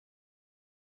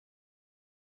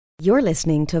You're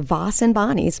listening to Voss and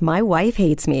Bonnie's My Wife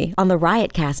Hates Me on the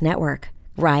Riotcast Network.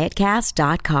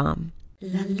 Riotcast.com.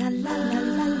 La la la la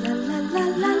la la la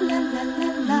la la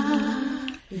la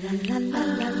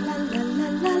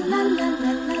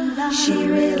la. She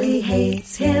really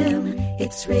hates him,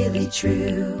 it's really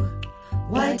true.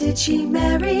 Why did she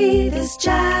marry this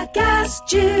jackass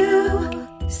Jew?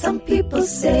 Some people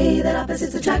say that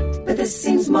opposites attract, but this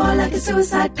seems more like a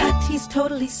suicide pact. He's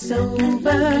totally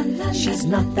sober, she's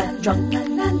not that drunk.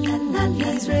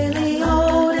 He's really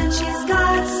old and she's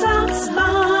got some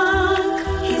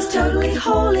spunk. He's totally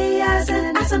holy as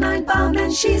an asinine bomb,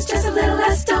 and she's just a little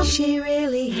less dumb. She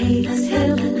really hates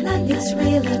him, it's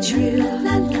really true.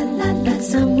 But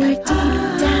somewhere deep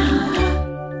down,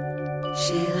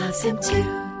 she loves him too.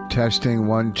 Testing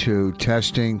 1 2.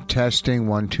 Testing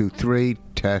 1 2 3.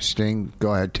 Testing.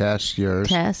 Go ahead. Test yours.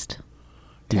 Test.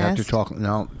 You have to talk.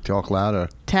 No, talk louder.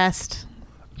 Test.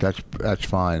 That's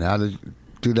fine. How to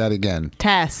do that again?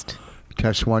 Test.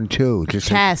 Test 1 2. Just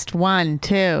test 1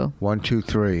 2. 1 2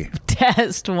 3.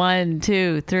 Test 1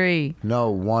 2 3. No,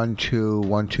 1 2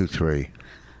 1 2 3.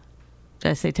 Did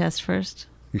I say test first?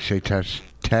 You say test.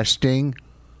 Testing.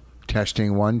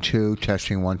 Testing 1 2.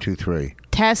 Testing 1 2 3.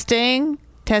 Testing.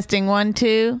 Testing 1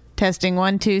 2. Testing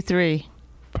 1 2 3.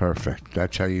 Perfect.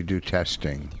 That's how you do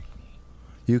testing.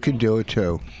 You can do it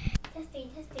too. Testing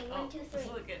 1 2 3.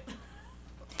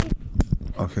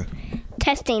 Okay.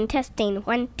 Testing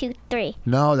 1 2 3.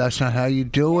 No, that's not how you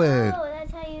do it. No,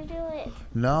 that's how you do it.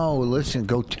 No, listen.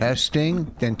 Go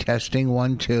testing, then testing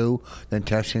 1 2, then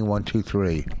testing 1 2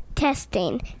 3.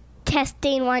 Testing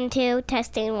 1 2.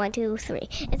 Testing 1 2 3.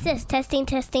 It's this testing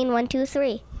 1 2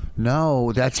 3.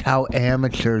 No, that's how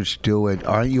amateurs do it.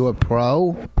 Aren't you a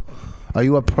pro? Are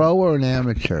you a pro or an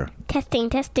amateur? Testing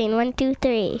 1 2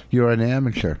 3. You're an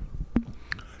amateur.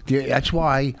 Yeah, that's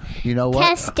why, you know what?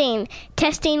 Testing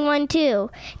 1 2.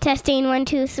 Testing 1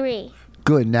 2 3.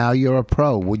 Good, now you're a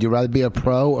pro. Would you rather be a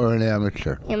pro or an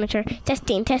amateur? Amateur.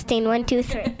 Testing 1 2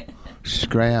 3.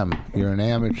 Scram, you're an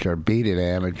amateur. Beat it,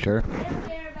 amateur.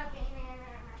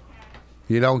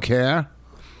 You don't care?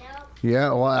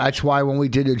 Yeah, well, that's why when we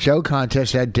did the joke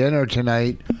contest at dinner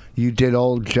tonight, you did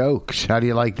old jokes. How do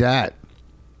you like that?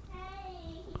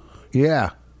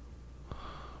 Yeah.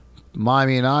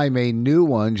 Mommy and I made new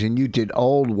ones, and you did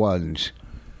old ones.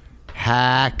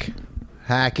 Hacky.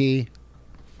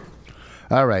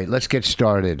 All right, let's get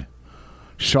started.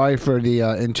 Sorry for the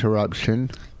interruption.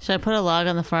 Should I put a log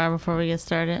on the fire before we get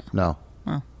started? No.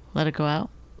 Oh, let it go out?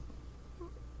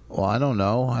 Well, I don't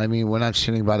know. I mean, we're not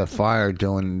sitting by the fire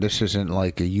doing... This isn't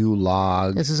like a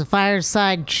U-log. This is a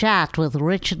fireside chat with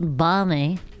Rich and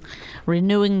Bonnie,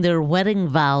 renewing their wedding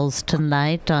vows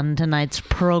tonight on tonight's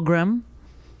program.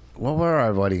 What were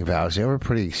our wedding vows? They were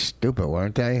pretty stupid,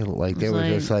 weren't they? Like, they were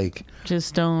just like...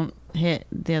 Just don't hit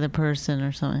the other person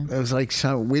or something. It was like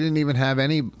some... We didn't even have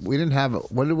any... We didn't have...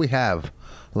 What did we have?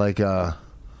 Like,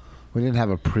 we didn't have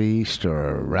a priest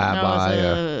or a rabbi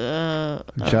or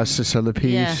justice of the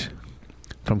peace. Yeah.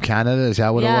 From Canada. Is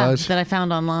that what it was? That I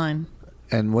found online.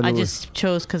 And what I just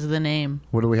chose because of the name.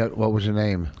 What do we have? What was the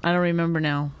name? I don't remember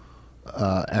now.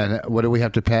 And what do we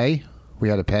have to pay? We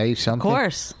had to pay something. Of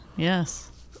course, yes.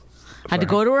 I had to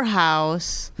go to her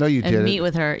house. No, you and didn't. Meet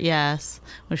with her. Yes,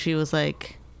 where she was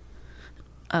like,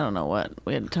 I don't know what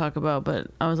we had to talk about, but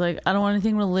I was like, I don't want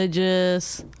anything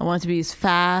religious. I want it to be as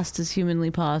fast as humanly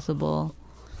possible,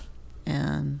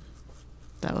 and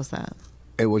that was that.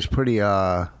 It was pretty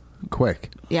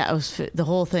quick. Yeah, it was the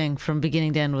whole thing from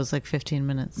beginning to end was like 15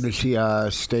 minutes. Did she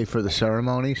stay for the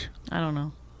ceremonies? I don't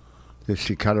know. Did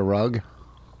she cut a rug?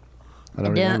 I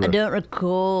don't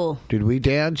recall. Did we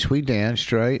dance? We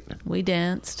danced, right? We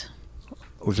danced.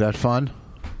 Was that fun?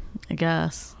 I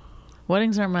guess.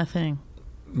 Weddings aren't my thing.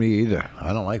 Me either.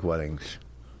 I don't like weddings.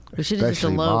 We should have just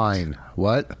Especially eloped. mine.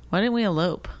 What? Why didn't we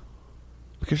elope?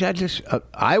 Because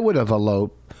I would have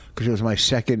eloped because it was my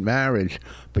second marriage,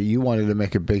 but you wanted to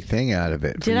make a big thing out of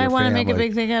it. Did I want to make a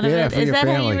big thing out of it? Is that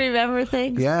how you remember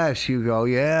things? Yes, you go,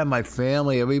 yeah, my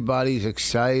family, everybody's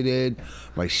excited.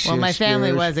 My sisters. Well, my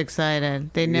family was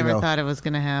excited. They never thought it was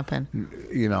going to happen.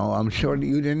 You know, I'm sure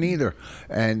you didn't either.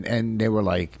 And they were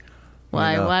like...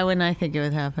 Why? Why wouldn't I think it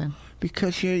would happen?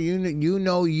 Because you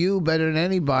know you better than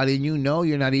anybody, and you know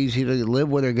you're not easy to live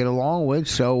with or get along with,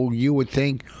 so you would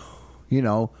think, you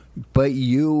know, but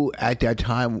you at that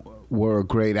time were a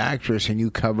great actress and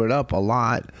you covered up a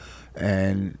lot,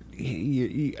 And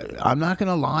I'm not going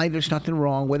to lie. There's nothing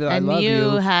wrong with it. I love you.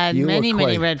 And you had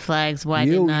many red flags. Why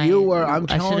didn't I? You were. I'm I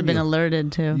telling you. I should have been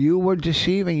alerted to. You were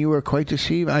deceiving. You were quite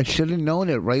deceiving. I should have known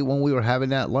it right when we were having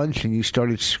that lunch, and you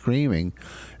started screaming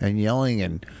and yelling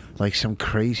and like some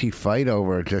crazy fight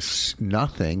over just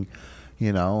nothing,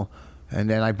 you know. And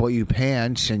then I bought you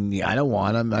pants, and I don't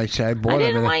want them. I said I bought them. I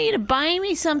didn't want you to buy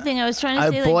me something. I was trying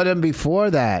to say. I bought them before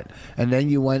that, and then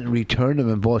you went and returned them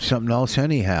and bought something else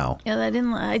anyhow. Yeah,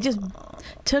 I just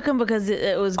took them because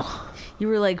it was. You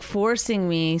were like forcing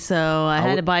me, so I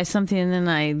had to buy something, and then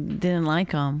I didn't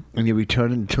like them. And you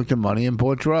returned and took the money and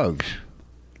bought drugs.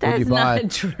 That's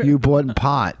not true. You bought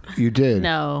pot. You did.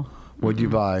 No. What'd you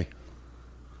buy?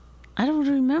 I don't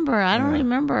remember. I don't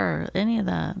remember any of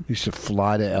that. Used to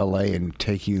fly to L.A. and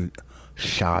take you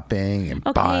shopping and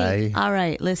okay. buy. All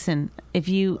right. Listen, if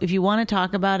you want to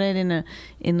talk about it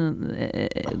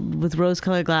with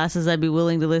rose-colored glasses, I'd be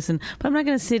willing to listen. But I'm not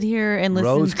going to sit here and listen.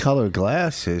 Rose-colored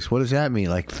glasses? What does that mean?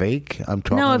 Like fake? I'm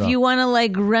talking. No, if you want to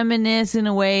like reminisce in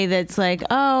a way that's like,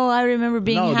 oh, I remember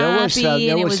being happy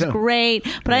and it was great.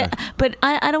 But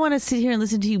I don't want to sit here and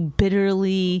listen to you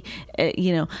bitterly.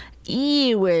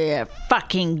 You were a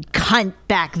fucking cunt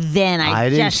back then.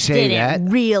 I just didn't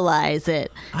realize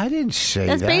it. I didn't say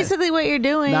that. That's basically what you're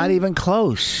doing. Not even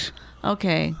close.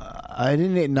 Okay. I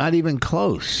didn't. Not even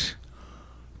close.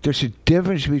 There's a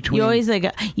difference between. You always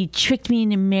like you tricked me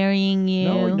into marrying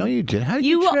you. No, you did. How did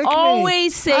you trick me? You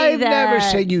always say that. I've never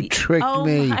said you tricked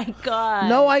me. Oh my god.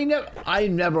 No, I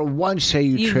never once say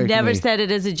you tricked me. You've never said it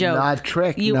as a joke. Not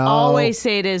trick. You no. always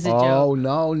say it as a joke.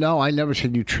 Oh no! I never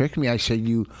said you tricked me. I said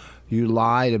you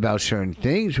lied about certain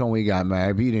things when we got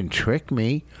married. But you didn't trick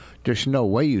me. There's no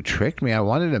way you tricked me. I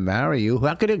wanted to marry you.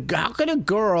 How could a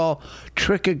girl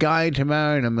trick a guy into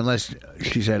marrying him unless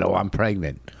she said, "Oh, I'm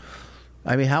pregnant"?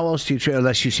 I mean, how else do you trick?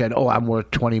 Unless she said, "Oh, I'm worth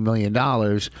 $20 million."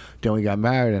 Then we got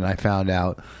married, and I found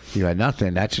out you had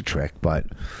nothing. That's a trick. But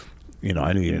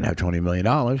I knew you didn't have $20 million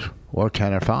or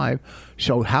 10 or 5.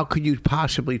 So how could you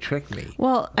possibly trick me?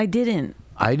 Well, I didn't.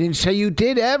 I didn't say you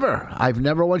did ever. I've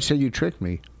never once said you tricked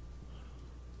me.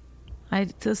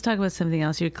 Let's talk about something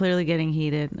else. You're clearly getting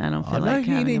heated. I don't feel I'm like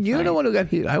not heated. You're the one who got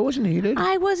heated. I wasn't heated.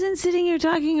 I wasn't sitting here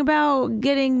talking about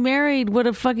getting married. What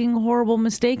a fucking horrible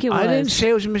mistake it was. I didn't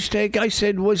say it was a mistake. I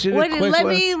said, was it a quick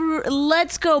one?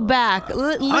 Let's go back.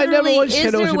 Literally, I never once said it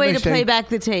was a mistake. Is there a way to play back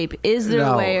the tape? Is there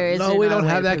a way or is there not? No, we don't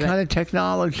have that kind of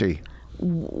technology.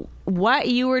 What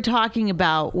you were talking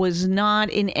about was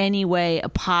not in any way a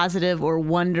positive or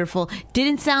wonderful.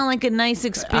 Didn't sound like a nice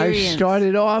experience. I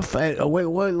started off. Wait,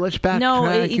 let's backtrack. No,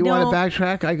 want to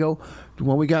backtrack? I go,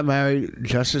 when we got married,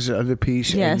 Justice of the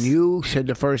Peace, yes. And you said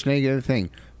the first negative thing.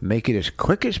 Make it as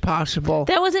quick as possible.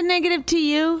 That wasn't negative to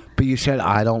you. But you said,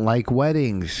 I don't like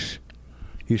weddings.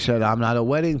 You said, I'm not a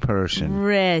wedding person.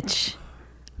 Rich,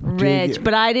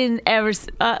 but I didn't ever.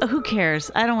 Who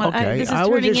cares? I don't want. Okay. This is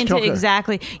turning into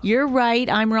exactly. You're right.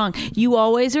 I'm wrong. You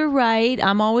always are right.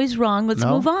 I'm always wrong. Let's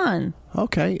move on.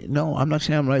 Okay. No, I'm not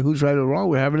saying I'm right. Who's right or wrong?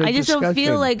 We're having a discussion. I just don't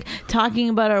feel like talking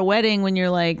about our wedding when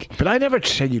you're like. But I never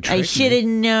said you tricked me. I should have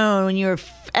known when you were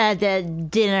at the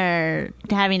dinner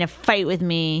having a fight with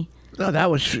me. No, that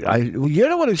was. You're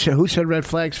the one who said red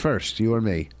flags first. You or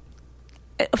me?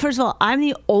 First of all, I'm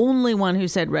the only one who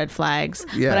said red flags,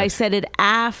 yes. But I said it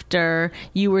after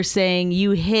you were saying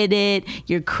you hit it,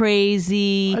 you're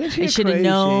crazy, I should have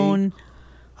known.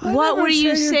 What were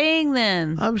you saying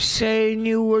then? I'm saying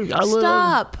you were a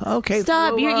Stop. Little... Okay.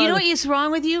 Stop. You know what's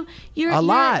wrong with you? You're a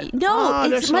lot. No,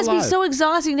 it must be so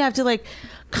exhausting to have to like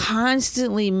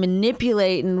constantly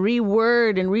manipulate and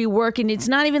reword and rework, and it's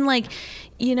not even like,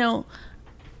 you're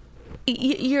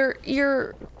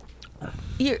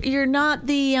not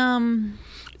the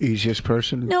easiest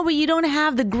person. No, but you don't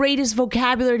have the greatest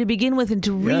vocabulary to begin with, and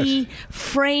to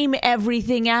reframe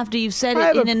everything after you've said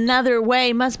it in another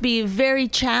way must be a very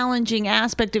challenging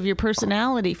aspect of your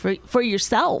personality for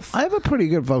yourself. I have a pretty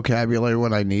good vocabulary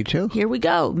when I need to. Here we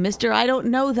go, Mr. I don't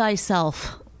know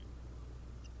thyself.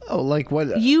 Oh, like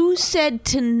what? You said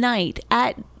tonight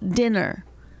at dinner,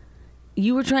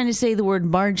 you were trying to say the word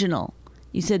marginal.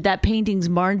 You said that painting's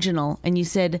marginal, and you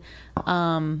said,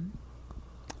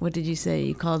 what did you say?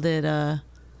 You called it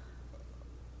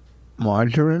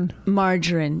margarine.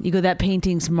 Margarine. You go, that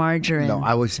painting's margarine. No,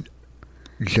 I was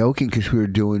joking because we were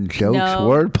doing jokes,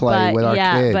 wordplay with our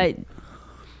kid. But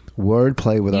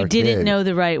wordplay with our kid. You didn't know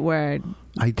the right word.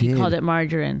 I did. You called it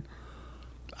margarine.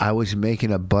 I was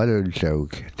making a butter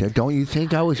joke. Don't you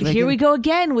think I was making? Here we go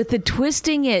again with the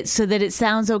twisting it so that it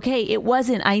sounds okay. It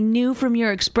wasn't. I knew from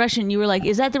your expression. You were like,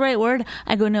 "Is that the right word?"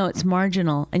 I go, "No, it's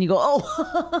marginal." And you go,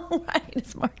 "Oh, right,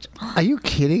 it's marginal." Are you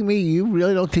kidding me? You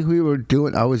really don't think we were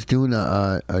doing? I was doing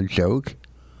a joke.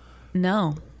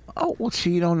 No. Oh, well,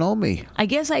 see, you don't know me. I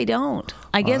guess I don't.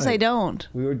 I guess I don't.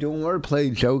 We were doing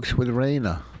wordplay jokes with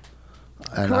Raina.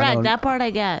 And Correct. That part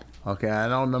I get. Okay, I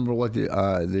don't remember what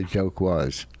the joke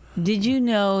was. Did you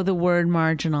know the word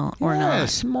marginal or not?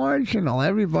 Yes, marginal.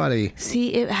 Everybody.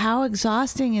 See, how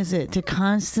exhausting is it to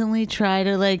constantly try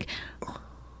to like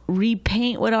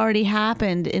repaint what already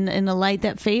happened in a light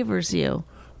that favors you?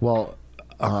 Well,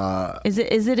 is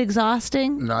it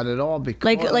exhausting? not at all.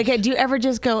 Because Like, do you ever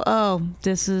just go, "Oh,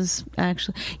 this is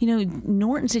actually,"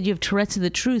 Norton said you have Tourette's of the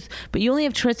truth, but you only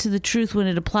have Tourette's of the truth when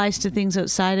it applies to things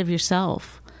outside of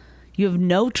yourself. You have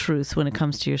no truth when it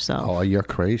comes to yourself. Oh, you're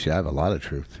crazy. I have a lot of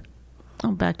truth.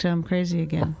 Oh, back to I'm crazy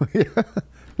again.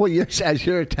 Well, as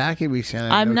you're attacking me,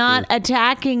 saying I'm not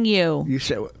attacking you. You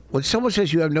said when someone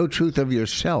says you have no truth of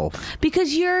yourself,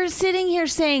 Because you're sitting here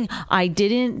saying, I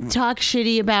didn't talk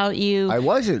shitty about you. I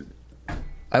wasn't.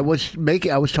 I was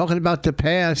talking about the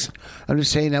past. I'm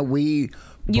just saying that we.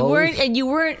 You both- weren't, and you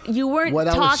weren't What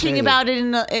I was talking saying. about it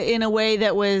in a way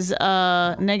that was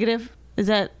negative. Is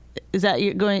that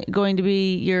going to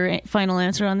be your final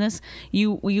answer on this?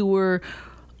 You were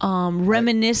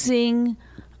reminiscing.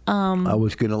 I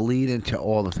was going to lead into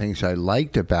all the things I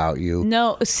liked about you.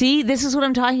 No, see, this is what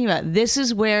I'm talking about. This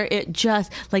is where it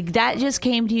just that just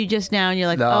came to you just now, and you're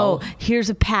like, No. oh, here's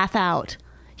a path out.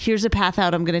 Here's a path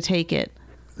out. I'm going to take it.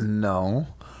 No,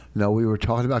 we were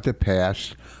talking about the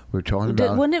past. We were talking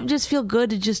about. Wouldn't it just feel good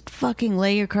to just fucking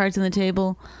lay your cards on the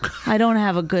table? I don't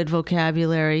have a good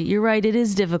vocabulary. You're right. It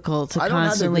is difficult to I don't have the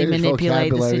constantly greatest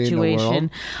manipulate the vocabulary in the world.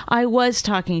 situation. I was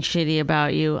talking shitty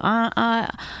about you.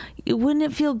 Wouldn't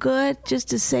it feel good just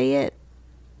to say it?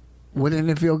 Wouldn't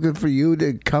it feel good for you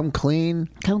to come clean?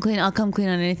 Come clean. I'll come clean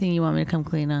on anything you want me to come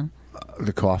clean on.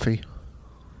 The coffee.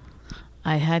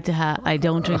 I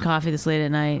don't drink coffee this late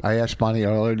at night. I asked Bonnie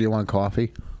earlier, "Do you want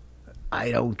coffee?"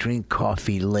 I don't drink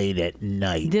coffee late at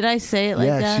night. Did I say it like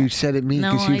that? Yes, you said it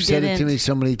No, because I you've said it to didn't. me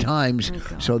so many times.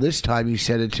 So this time you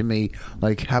said it to me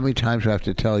like, how many times do I have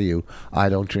to tell you I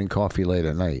don't drink coffee late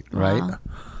at night, right? Wow.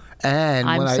 And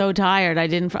I'm when so tired.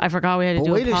 I forgot we had to But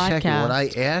do wait a a podcast. second. When I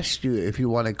asked you if you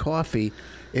wanted coffee,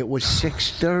 it was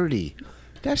 6:30.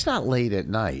 That's not late at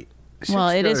night. Well,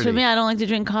 it is for 6:30. me. I don't like to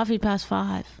drink coffee past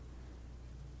 5.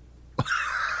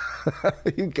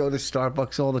 You go to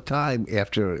Starbucks all the time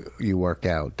after you work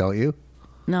out, don't you?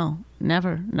 No,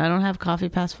 never. I don't have coffee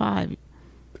past 5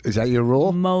 Is that your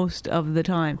rule? most of the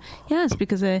time. Yes,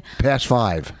 because Past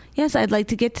 5. yes, I'd like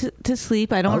to get to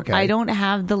sleep. I don't. Okay. I don't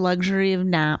have the luxury of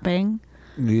napping.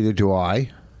 Neither do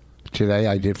I. Today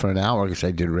I did for an hour because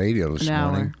I did radio this An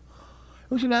hour. morning.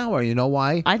 It was an hour. You know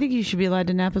why? I think you should be allowed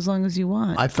to nap as long as you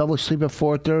want. I fell asleep at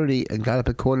 4:30 and got up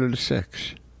at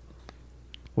 5:45.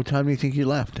 What time do you think you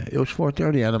left? It was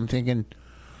 4:30, and I'm thinking,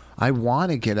 I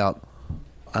want to get up.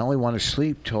 I only want to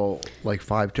sleep till like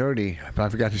 5:30, but I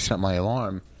forgot to set my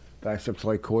alarm. But I slept till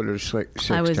like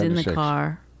 5:45. I was 10 in to the 6.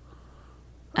 car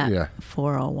at Yeah.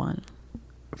 4:01.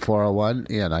 4:01.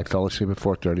 Yeah, and I fell asleep at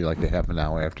 4:30, like a half an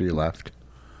hour after you left.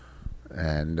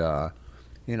 And I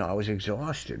was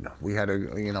exhausted. We had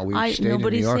we stayed in New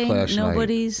York last night.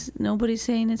 Nobody's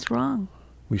saying it's wrong.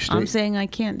 We stayed. I'm saying I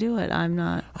can't do it. I'm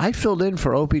not. I filled in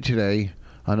for Opie today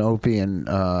on Opie and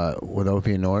with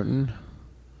Opie and Norton.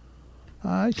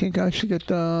 I think I should get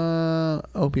the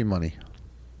Opie money.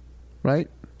 Right?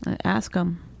 Ask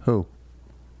him. Who?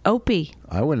 Opie.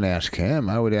 I wouldn't ask him.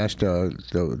 I would ask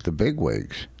the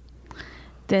bigwigs.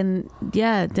 Then,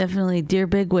 yeah, definitely. Dear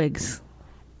bigwigs,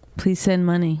 please send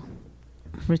money.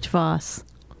 Rich Voss,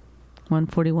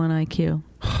 141 IQ.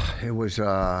 It was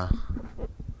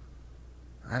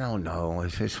I don't know.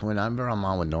 It's just whenever I'm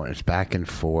on with Norton, it's back and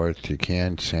forth. You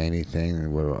can't say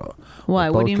anything. Why?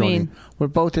 What both do you mean? We're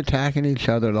both attacking each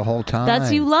other the whole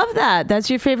time. You love that. That's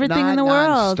your favorite thing in the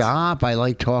world. Stop. I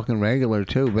like talking regular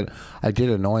too, but I did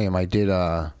annoy him. I did.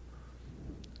 I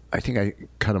think I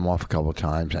cut him off a couple of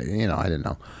times. I didn't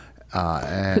know.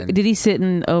 And Did he sit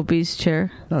in Opie's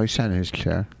chair? no, he sat in his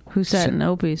chair. Who sat in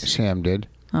Opie's? Sam did,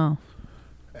 Oh.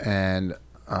 and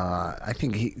I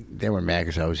think they were mad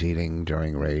because I was eating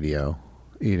during radio,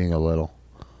 eating a little.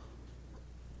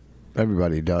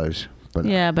 Everybody does, but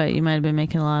Yeah, but you might have been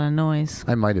making a lot of noise.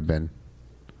 I might have been.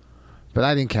 But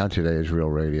I didn't count today as real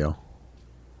radio.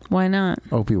 Why not?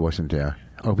 Opie wasn't there.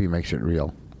 Opie makes it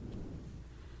real.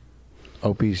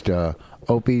 Opie's the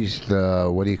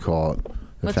what do you call it? The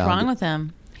What's founder. wrong with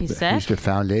him? He's sick? He's the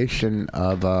foundation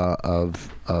of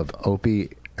Opie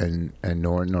and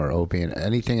Norton, or Opie and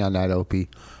anything on that Opie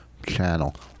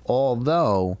channel.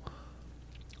 Although,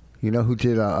 you know who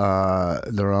did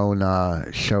their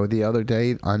own show the other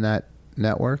day on that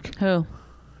network? Who?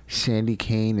 Sandy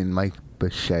Kane and Mike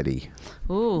Bichetti.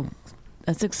 Ooh,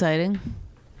 that's exciting.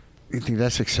 You think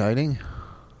that's exciting?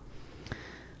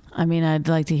 I mean, I'd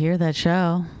like to hear that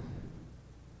show.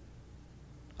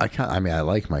 I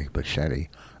like Mike Bichetti.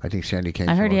 I think Sandy Kane.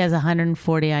 I heard he has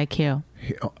 140 IQ.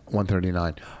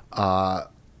 139.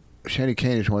 Sandy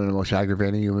Kane is one of the most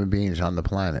aggravating human beings on the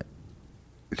planet.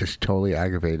 Just totally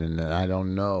aggravating, and I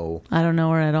don't know. I don't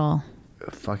know her at all.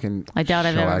 Fucking. I doubt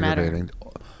I've ever met her.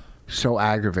 So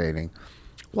aggravating.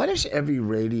 Why does every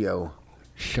radio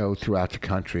show throughout the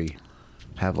country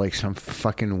have like some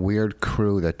fucking weird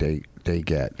crew that they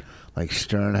get? Like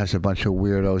Stern has a bunch of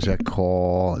weirdos that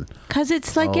call. Because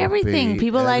it's like everything.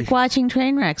 People like watching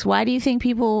train wrecks. Why do you think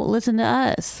people listen to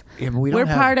us? Yeah, but we're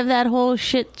part of that whole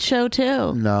shit show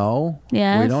too. No.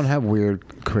 Yes. We don't have weird,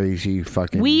 crazy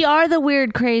fucking... We are the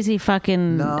weird, crazy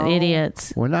fucking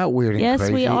idiots. We're not weird and crazy.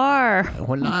 Yes, we are.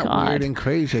 We're not weird and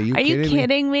crazy. Are you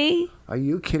kidding me? Are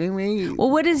you kidding me? Well,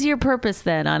 what is your purpose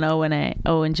then on O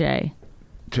and J?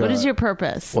 What is your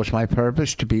purpose? What's my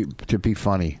purpose? To be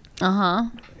funny. Uh-huh.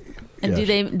 And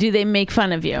yes. do they make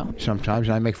fun of you? Sometimes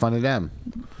I make fun of them.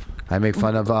 I make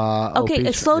fun of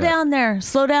okay, slow down there,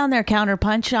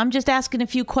 Counterpunch. I'm just asking a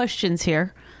few questions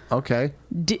here. Okay.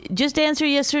 Just answer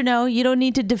yes or no. You don't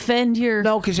need to defend your...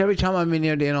 No, because every time I'm in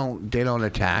here, they don't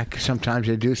attack. Sometimes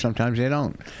they do, sometimes they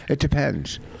don't. It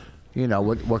depends. You know,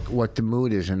 what the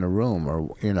mood is in the room,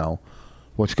 or, you know,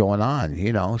 what's going on,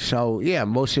 you know. So, yeah,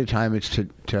 most of the time it's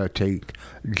to take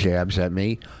jabs at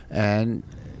me, and...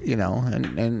 You know,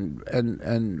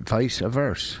 and vice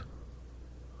versa.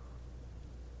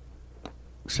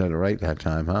 Said it right that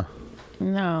time, huh?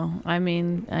 No, I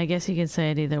mean, I guess you could say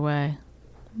it either way.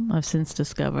 I've since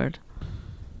discovered.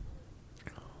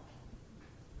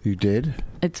 You did?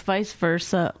 It's vice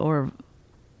versa or...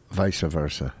 Vice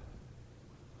versa.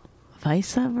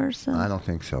 Vice versa? I don't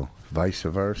think so. Vice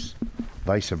versa?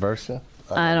 Vice versa?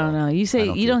 I don't know. You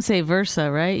don't say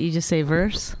versa, right? You just say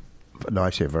verse? No,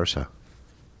 I say versa.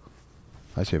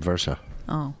 I say versa.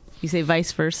 Oh. You say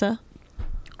vice versa?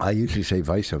 I usually say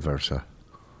vice versa.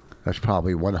 That's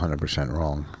probably 100%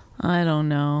 wrong. I don't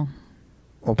know.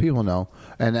 Well, people know.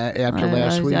 And after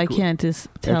last week... I can't just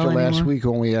tell After anymore. last week,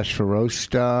 when we asked for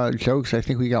roast jokes, I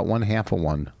think we got one half of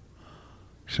one.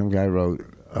 Some guy wrote...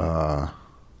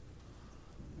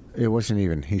 it wasn't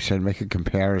even... He said, make a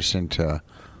comparison to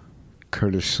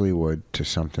Curtis Sleewood to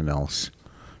something else.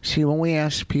 See, when we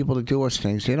ask people to do us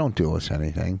things, they don't do us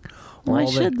anything. Why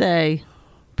should they?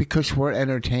 Because we're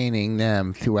entertaining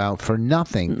them throughout for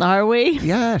nothing. Are we?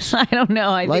 Yes. I don't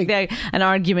know. I think that an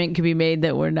argument could be made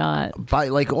that we're not. By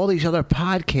like all these other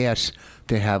podcasts,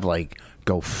 they have like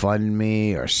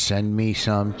GoFundMe or send me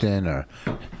something or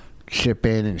chip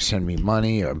in and send me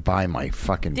money or buy my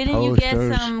fucking Didn't posters. you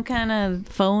get some kind of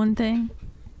phone thing?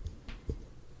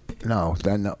 No,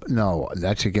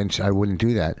 that's against... I wouldn't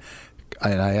do that.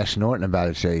 And I asked Norton about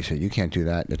it today. He said, you can't do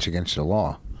that. That's against the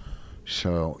law.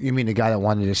 So, you mean the guy that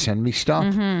wanted to send me stuff?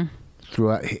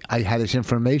 Mm-hmm. I had his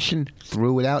information,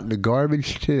 threw it out in the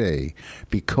garbage today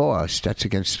because that's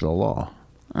against the law.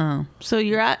 Oh, so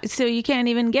you can't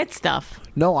even get stuff.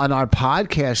 No, on our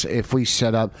podcast, if we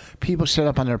people set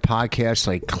up on their podcast,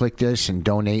 like click this and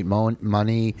donate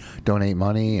money.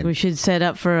 And we should set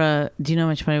up for do you know how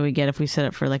much money we get if we set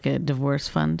up for like a divorce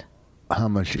fund? How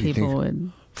much people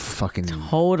would fucking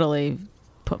totally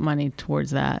put money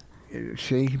towards that.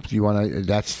 See, you want to?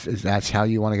 That's how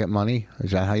you want to get money.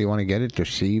 Is that how you want to get it?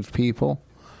 Deceive people?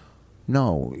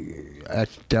 No,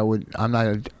 that would. I'm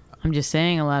not. I'm just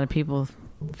saying. A lot of people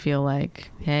feel like,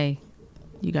 hey,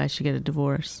 you guys should get a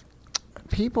divorce.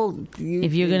 People,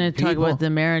 if you're going to talk about the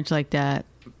marriage like that,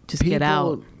 just get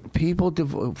out. People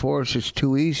divorce is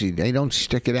too easy. They don't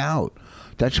stick it out.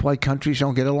 That's why countries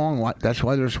don't get along. That's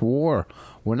why there's war.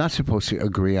 We're not supposed to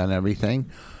agree on everything,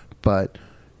 but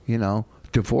you know.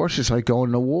 Divorce is like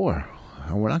going to war.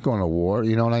 And we're not going to war.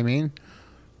 You know what I mean?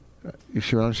 You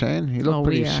see what I'm saying? You look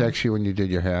pretty sexy when you did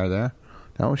your hair there.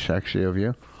 That was sexy of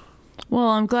you. Well,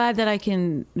 I'm glad that I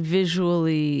can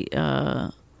visually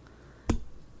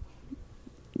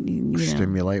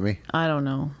stimulate me. I don't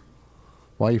know.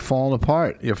 Why are you falling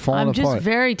apart? You're falling apart. I'm just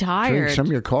very tired. Drink some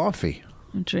of your coffee.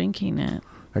 I'm drinking it.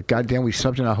 Like, goddamn, we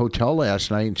slept in a hotel last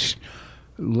night.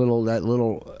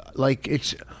 Like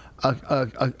it's...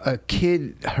 A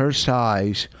kid her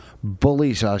size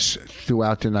bullies us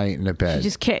throughout the night in the bed. She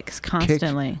just kicks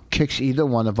constantly. Kicks either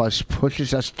one of us,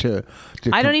 pushes us to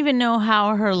I don't even know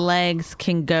how her legs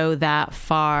can go that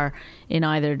far in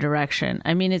either direction.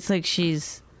 I mean, it's like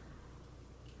she's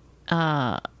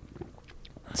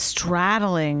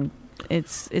straddling.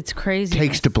 It's crazy.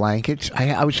 Takes the blankets.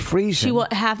 I was freezing.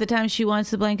 Half the time she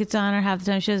wants the blankets on her, half the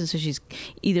time she doesn't. So she's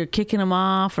either kicking them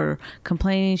off or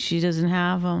complaining she doesn't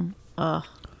have them. Ugh.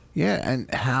 Yeah,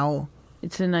 and how...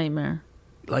 It's a nightmare.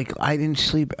 Like, I didn't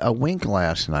sleep a wink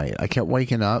last night. I kept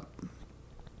waking up.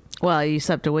 Well, you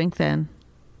slept a wink then.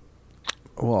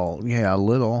 Well, yeah, a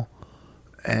little.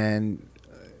 And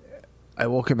I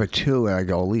woke up at 2, and I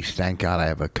go, at least, thank God, I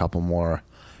have a couple more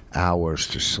hours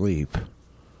to sleep.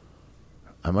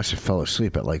 I must have fell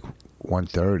asleep at like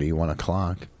 1:30, 1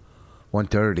 o'clock.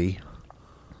 1:30.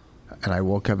 And I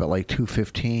woke up at like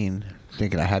 2:15,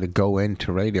 thinking I had to go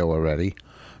into radio already.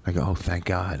 I go, oh, thank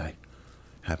God, I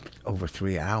have over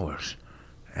 3 hours.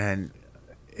 And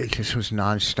it just was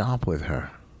nonstop with her.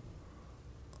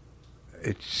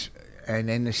 And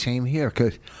then the same here,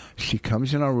 because she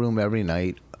comes in our room every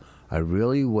night. I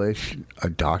really wish a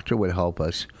doctor would help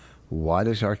us. Why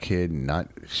does our kid not...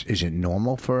 Is it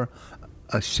normal for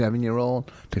a 7-year-old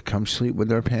to come sleep with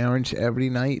their parents every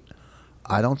night?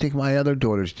 I don't think my other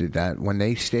daughters did that. When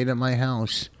they stayed at my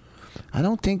house, I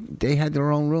don't think they had their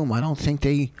own room. I don't think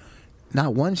they...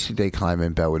 Not once did they climb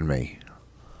in bed with me.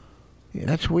 Yeah,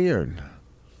 that's weird.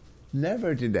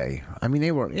 Never did they. I mean,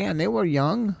 they were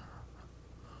young.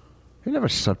 They never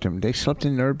slept in... They slept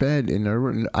in their bed.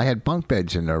 I had bunk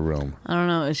beds in their room. I don't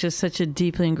know. It's just such a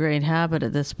deeply ingrained habit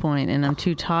at this point, and I'm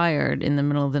too tired in the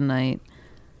middle of the night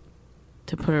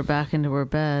to put her back into her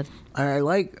bed. I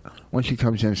like when she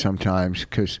comes in sometimes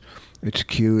because it's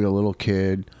cute, a little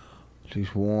kid.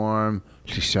 She's warm.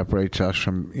 She separates us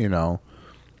from,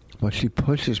 but she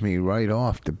pushes me right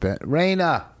off the bed.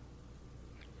 Raina!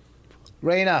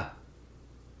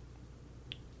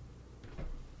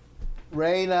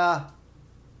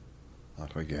 I'll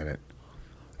forget it.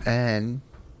 And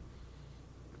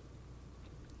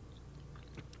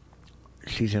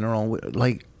she's in her own...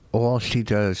 Like... All she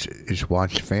does is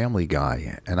watch Family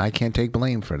Guy, and I can't take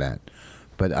blame for that.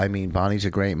 But, I mean, Bonnie's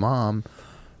a great mom,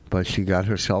 but she got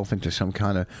herself into some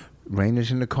kind of...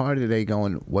 Raina's in the car today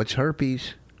going, what's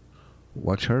herpes?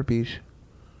 What's herpes?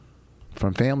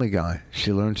 From Family Guy.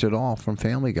 She learns it all from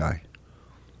Family Guy.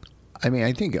 I mean,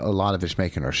 I think a lot of it's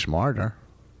making her smarter.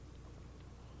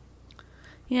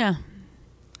 Yeah.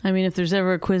 I mean, if there's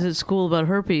ever a quiz at school about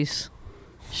herpes,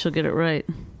 she'll get it right.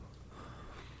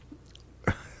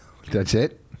 That's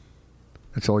it?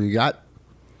 That's all you got?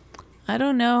 I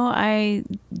don't know. I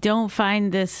don't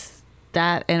find this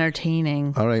that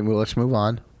entertaining. All right, well, let's move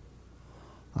on.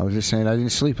 I was just saying I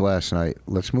didn't sleep last night.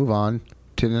 Let's move on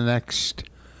to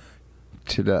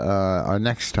our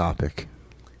next topic.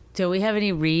 Do we have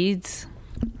any reads?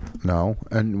 No,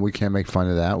 and we can't make fun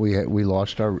of that.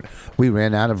 We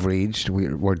ran out of reads.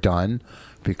 We're done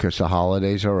because the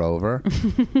holidays are over.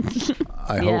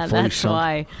 That's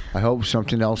why. I hope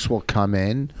something else will come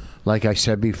in. Like I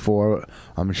said before,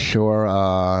 I'm sure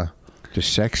the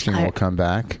sexting will come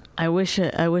back. I wish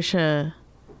a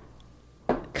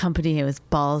company was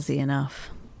ballsy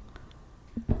enough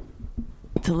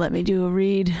to let me do a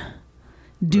read.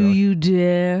 Do you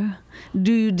dare?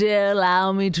 Do you dare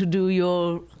allow me to do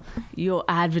your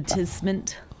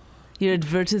advertisement? Your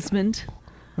advertisement?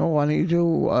 Oh, why don't you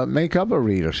do make up a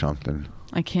read or something?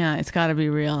 I can't. It's got to be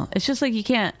real. It's just like you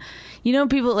can't.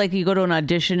 People like you go to an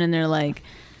audition and they're like,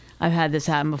 I've had this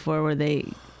happen before where they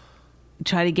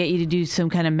try to get you to do some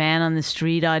kind of man on the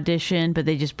street audition, but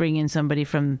they just bring in somebody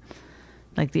from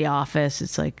like The Office.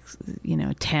 It's like,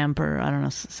 temp or I don't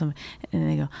know. And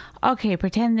they go, okay,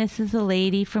 pretend this is a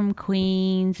lady from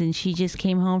Queens and she just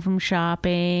came home from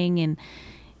shopping. And,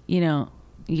 you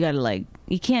got to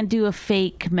you can't do a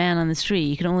fake man on the street.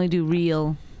 You can only do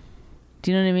real.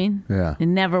 Do you know what I mean? Yeah. It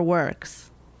never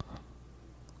works.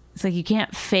 It's like you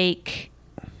can't fake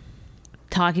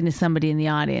talking to somebody in the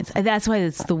audience. That's why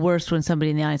it's the worst when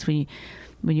somebody in the audience, when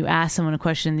you ask someone a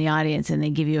question in the audience and they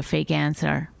give you a fake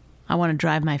answer. I want to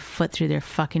drive my foot through their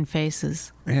fucking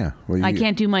faces. Yeah. Well, I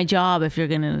can't do my job if you're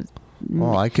going to...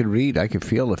 Well, I could read. I could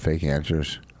feel the fake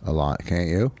answers a lot. Can't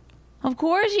you? Of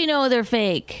course you know they're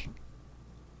fake.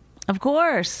 Of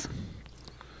course.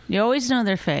 You always know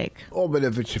they're fake. Oh, but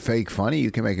if it's fake funny, you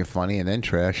can make it funny and then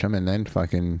trash them and then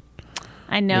fucking...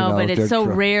 I know, but it's so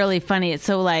rarely funny. It's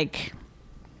so like...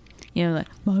 like,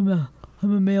 I'm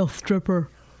a male stripper.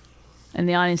 And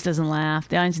the audience doesn't laugh.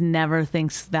 The audience never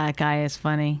thinks that guy is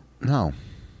funny. No.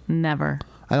 Never.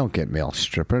 I don't get male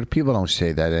stripper. People don't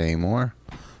say that anymore.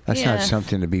 That's not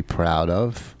something to be proud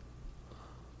of.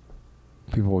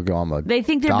 People will go, I'm a They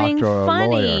think they're doctor being or a funny.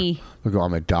 lawyer. They'll go,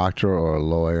 I'm a doctor or a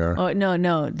lawyer. Oh,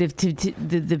 no.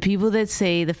 The people that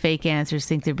say the fake answers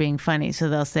think they're being funny. So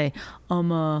they'll say,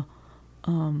 I'm a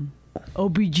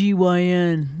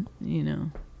OBGYN, you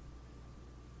know,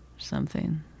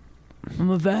 something. I'm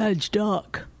a vag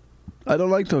doc. I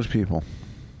don't like those people.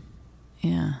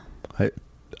 Yeah. I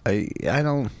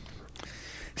don't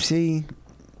see.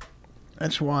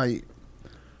 That's why.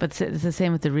 But it's the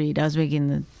same with the read. I was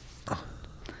making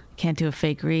can't do a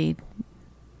fake read.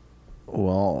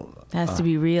 Well, It has to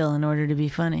be real in order to be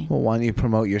funny. well, why don't you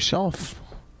promote yourself?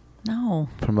 No,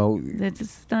 Promote.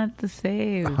 it's not the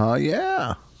same.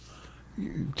 Yeah.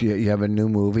 Do you have a new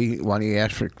movie? Why don't you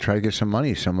try to get some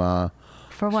money, some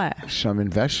For what?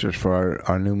 investors for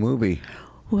our new movie?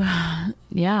 Well,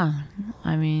 yeah.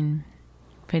 I mean,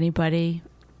 if anybody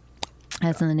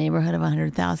has in the neighborhood of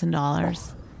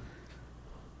 $100,000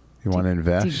 You want to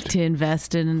invest? to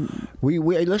invest in We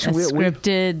listen. a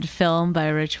scripted film by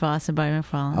Rich Voss and Barry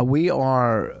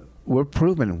McFarlane. We're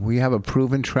proven. We have a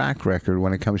proven track record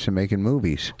when it comes to making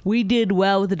movies. We did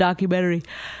well with the documentary.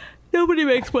 Nobody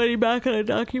makes money back on a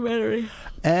documentary.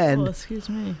 And Excuse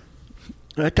me.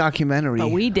 that documentary.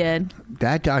 But we did.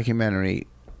 That documentary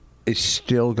is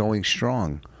still going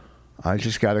strong. I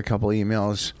just got a couple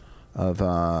emails of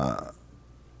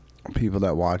people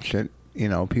that watched it. You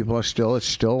know, people are still. It's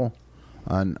still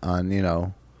on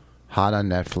hot on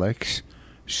Netflix.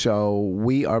 So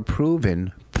we are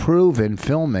proven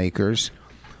filmmakers,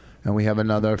 and we have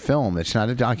another film. It's not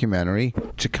a documentary.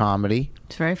 It's a comedy.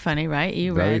 It's very funny, right?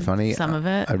 You Very read funny. some of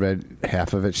it. I read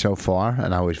half of it so far,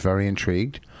 and I was very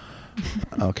intrigued.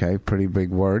 Okay, pretty big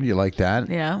word. You like that?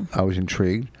 Yeah. I was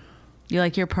intrigued. You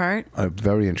like your part? I'm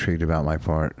very intrigued about my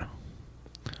part.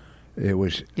 It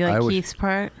was. You like Keith's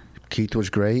part? Keith was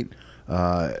great.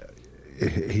 He'll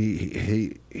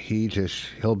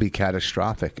be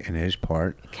catastrophic in his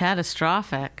part.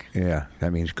 Catastrophic. Yeah,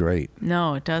 that means great.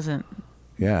 No, it doesn't.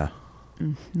 Yeah.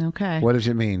 Okay. What does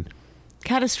it mean?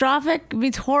 Catastrophic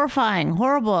means horrifying,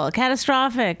 horrible,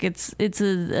 catastrophic. It's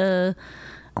a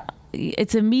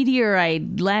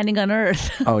meteorite landing on Earth.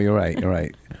 Oh, you're right. You're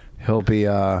right.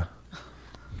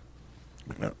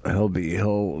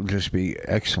 He'll just be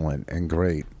excellent and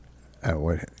great at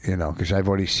what, because I've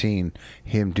already seen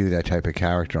him do that type of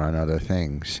character on other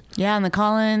things. Yeah, and the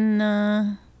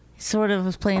Colin sort of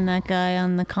was playing that guy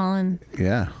on the Colin,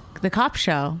 Yeah. the cop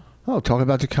show. Oh, talk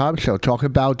about the Cobb show. Talk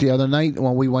about the other night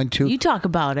when we went to. You talk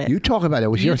about it. You talk about it. It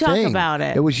was your thing. You talk about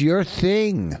it. It was your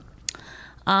thing.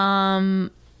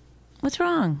 What's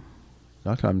wrong?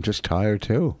 Nothing. I'm just tired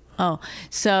too. Oh,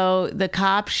 so the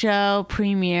cop show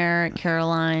premiere at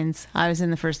Caroline's. I was in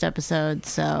the first episode,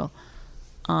 so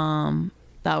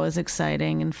that was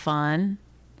exciting and fun.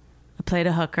 I played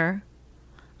a hooker.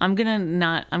 I'm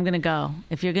gonna go.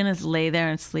 If you're gonna lay there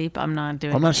and sleep, I'm not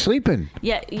doing it. I'm not sleeping.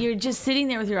 Yeah, you're just sitting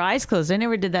there with your eyes closed. I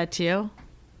never did that to you.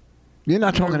 You're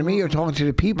not talking to me. You're talking to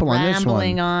the people on this one.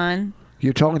 Rambling on.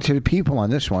 You're talking to the people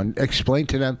on this one. Explain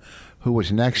to them who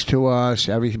was next to us,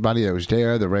 everybody that was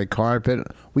there, the red carpet.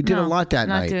 We did a lot that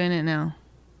night. Not doing it now.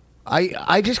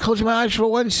 I just closed my eyes for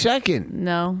 1 second.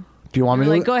 No. Do you want me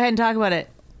to? Like, go ahead and talk about it.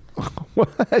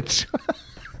 What?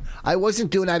 I wasn't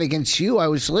doing that against you. I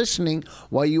was listening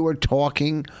while you were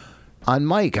talking on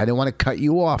mic. I didn't want to cut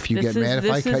you off. You get mad if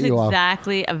I cut you off. This is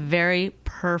exactly a very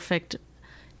perfect,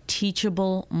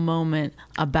 teachable moment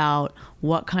about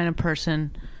what kind of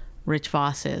person Rich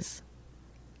Voss is.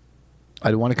 I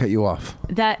didn't want to cut you off.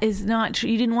 That is not true.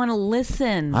 You didn't want to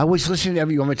listen. I was listening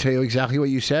to you. Want me to tell you exactly what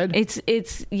you said?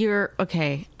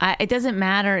 Okay. It doesn't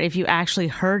matter if you actually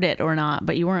heard it or not,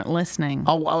 but you weren't listening.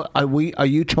 Oh, are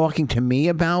you talking to me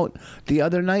about the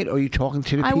other night, or are you talking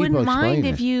to the people? I wouldn't mind explaining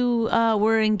if it? you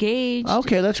were engaged.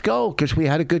 Okay, let's go, because we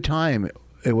had a good time.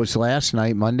 It was last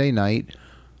night, Monday night,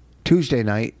 Tuesday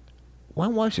night.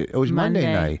 When was it? It was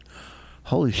Monday night.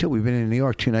 Holy shit, we've been in New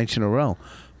York 2 nights in a row.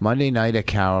 Monday night at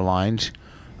Caroline's.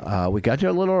 We got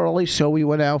there a little early, so we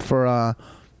went out for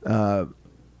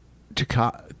what's it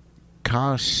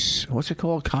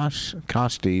called?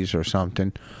 Costi's or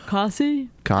something. Cosi?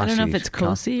 I don't know if it's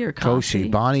Cosi or Cosi.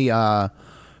 Bonnie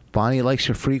likes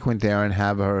to frequent there and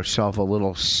have herself a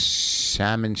little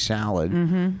salmon salad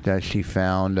that she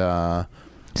found.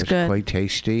 It's good. Quite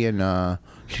tasty, and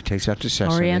she takes out the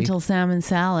sesame. Oriental salmon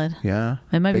salad. Yeah.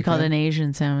 It might be Big called fan. an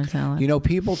Asian salmon salad.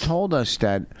 People told us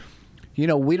that,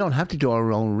 we don't have to do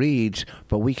our own reads,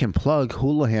 but we can plug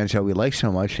Houlihan's that we like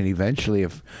so much, and eventually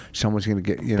if someone's going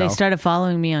to get, They started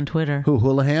following me on Twitter. Who,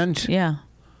 Houlihan's? Yeah.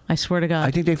 I swear to God.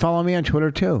 I think they follow me on Twitter,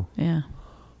 too. Yeah.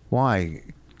 Why?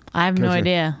 I have no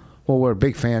idea. Well, we're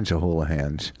big fans of hula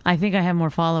hands. I think I have more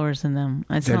followers than them.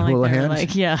 It's Than not like hula they're hands?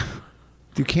 like, yeah.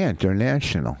 You can't. They're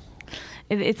national.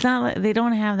 It's not like they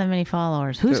don't have that many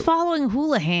followers. Who's following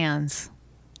hula hands?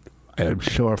 I'm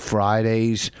sure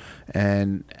Fridays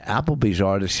and Applebee's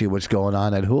are to see what's going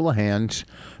on at Hula Hands,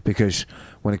 because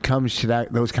when it comes to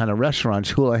those kind of restaurants,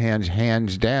 Hula Hands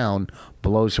hands down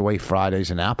blows away Fridays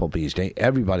and Applebee's.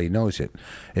 Everybody knows it.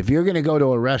 If you're going to go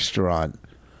to a restaurant,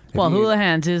 Hula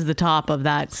Hands is the top of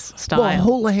that style. Well,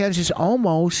 Hula Hands is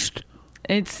almost.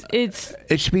 It's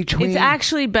between. It's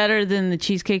actually better than the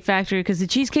Cheesecake Factory, because the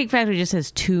Cheesecake Factory just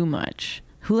has too much.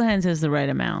 Hula Hands has the right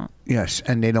amount. Yes,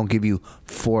 and they don't give you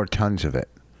 4 tons of it.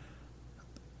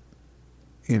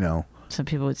 You know. Some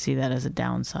people would see that as a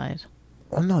downside.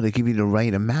 Oh no, they give you the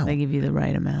right amount. They give you the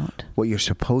right amount. What you're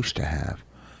supposed to have,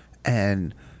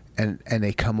 and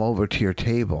they come over to your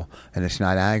table, and it's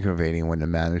not aggravating when the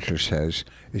manager says,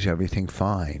 "Is everything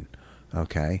fine?"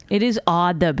 Okay. It is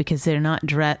odd though, because they're not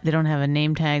dressed. They don't have a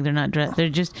name tag. They're not dressed. They're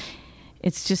just.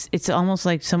 It's almost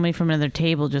like somebody from another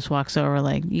table just walks over,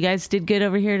 like, "You guys did good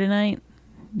over here tonight?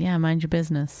 Yeah, mind your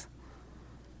business."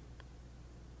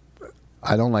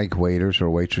 I don't like waiters or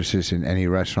waitresses in any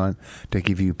restaurant that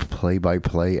give you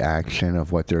play-by-play action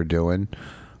of what they're doing.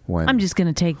 When I'm just going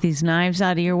to take these knives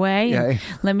out of your way. Yeah.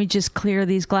 Let me just clear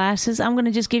these glasses. I'm going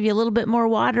to just give you a little bit more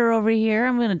water over here.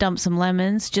 I'm going to dump some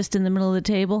lemons just in the middle of the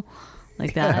table,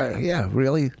 like that. Yeah,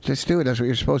 really, just do it. That's what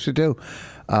you're supposed to do.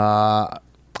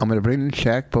 I'm going to bring the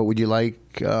check, but would you like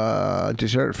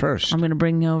dessert first? I'm going to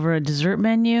bring over a dessert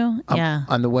menu. Yeah.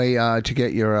 On the way to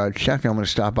get your check, I'm going to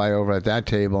stop by over at that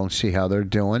table and see how they're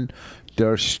doing.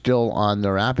 They're still on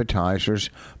their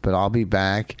appetizers, but I'll be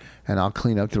back and I'll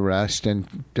clean up the rest.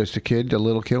 And does the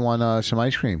little kid, want some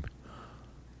ice cream?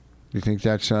 You think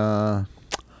that's not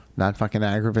fucking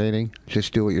aggravating?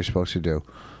 Just do what you're supposed to do.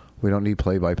 We don't need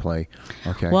play-by-play.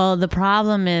 Okay. Well, the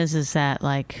problem is that,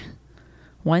 like,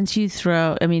 once you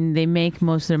throw, I mean, they make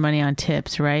most of their money on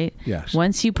tips, right? Yes.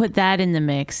 Once you put that in the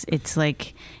mix, it's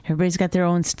like everybody's got their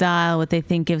own style, what they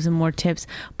think gives them more tips.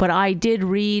 But I did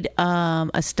read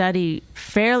a study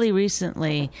fairly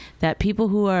recently that people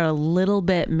who are a little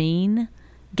bit mean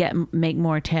make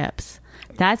more tips.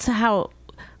 That's how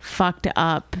fucked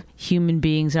up human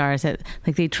beings are. Is that,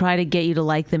 like, they try to get you to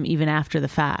like them even after the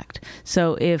fact.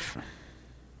 So if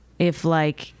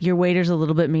like your waiter's a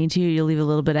little bit mean to you, you'll leave a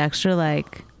little bit extra,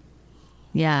 like,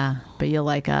 yeah, but you'll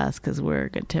like us because we're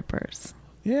good tippers.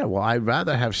 Yeah, well, I'd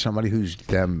rather have somebody who's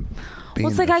them being. Well,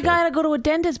 it's like, I gotta go to a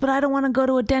dentist, but I don't want to go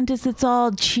to a dentist that's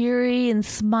all cheery and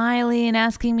smiley and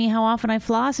asking me how often I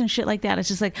floss and shit like that. It's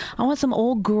just like, I want some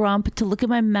old grump to look at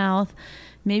my mouth,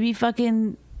 maybe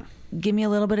fucking give me a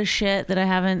little bit of shit that I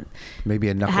haven't maybe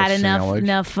a knuckle had sandwich.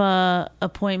 enough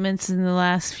appointments in the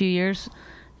last few years.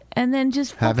 And then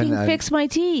just fucking fix my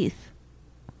teeth.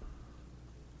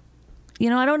 You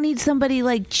know, I don't need somebody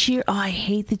like cheer. Oh, I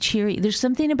hate the cheery. There's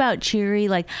something about cheery,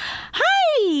 like,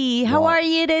 "Hi, how are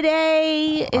you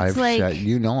today?" It's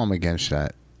I'm against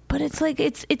that. But it's like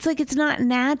it's not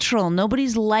natural.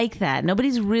 Nobody's like that.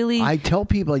 Nobody's really. I tell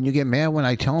people, and you get mad when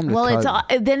I tell them.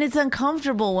 Then it's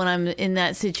uncomfortable when I'm in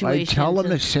that situation. I tell them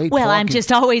to say. Well, I'm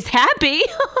just always happy.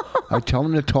 I tell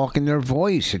them to talk in their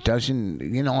voice. It doesn't.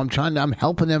 I'm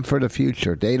helping them for the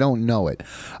future. They don't know it.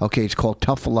 Okay, it's called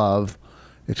tough love.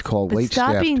 It's called wait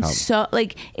staff. Stop being tough. so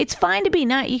like. It's fine to be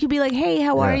nice. You could be like, "Hey,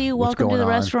 how are you? Welcome to the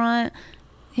restaurant.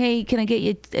 Hey, can I get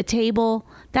you a table?"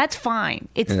 That's fine.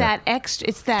 It's that extra.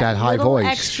 It's that high little voice.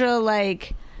 extra,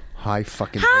 like, high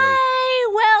fucking voice.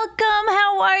 "Hi, welcome.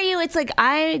 How are you?" It's like,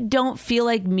 I don't feel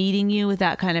like meeting you with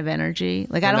that kind of energy.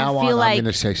 Like, I don't feel like I'm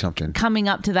going to say something. Coming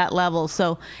up to that level.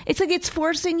 So it's like it's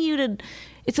forcing you to.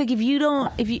 It's like if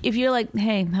you're like,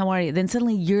 "Hey, how are you?" Then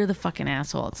suddenly you're the fucking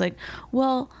asshole. It's like,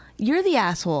 well, you're the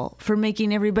asshole for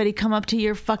making everybody come up to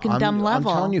your fucking dumb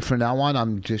level. I'm telling you, from now on,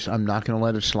 I'm not going to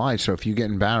let it slide. So if you get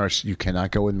embarrassed, you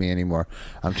cannot go with me anymore.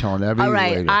 I'm telling everybody. All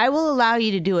right, later. I will allow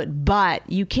you to do it, but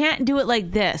you can't do it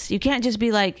like this. You can't just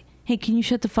be like, "Hey, can you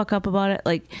shut the fuck up about it?"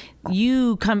 Like,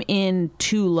 you come in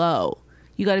too low.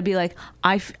 You got to be like,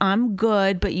 I'm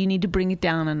good, but you need to bring it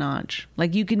down a notch.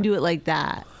 Like, you can do it like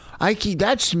that.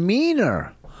 That's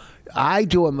meaner. I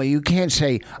do it. You can't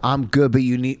say I'm good, but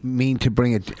you mean to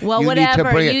bring it. Well, you whatever. Need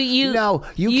to bring it.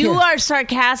 You are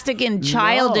sarcastic and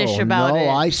childish about it. No,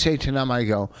 I say to them,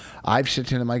 I've said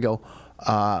to them,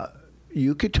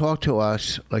 you could talk to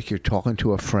us like you're talking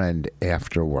to a friend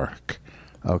after work.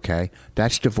 Okay,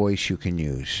 that's the voice you can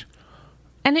use.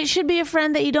 And it should be a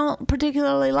friend that you don't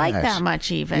particularly like Yes. that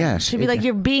much, even. Yes, It should be it- like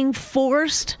you're being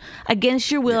forced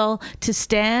against your will to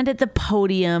stand at the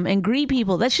podium and greet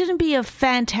people. That shouldn't be a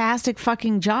fantastic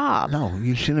fucking job. No,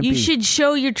 you shouldn't You be. should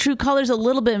show your true colors a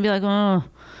little bit and be like, oh,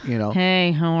 You know,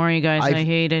 hey, how are you guys? I I've-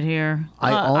 hate it here.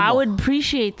 I I almo- would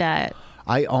appreciate that.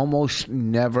 I almost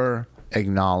never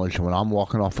acknowledge when I'm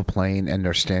walking off a plane and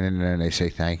they're standing there and they say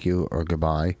thank you or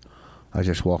goodbye. I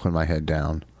just walk with my head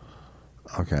down.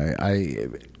 Okay,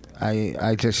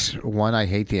 I just I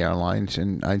hate the airlines,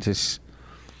 and I just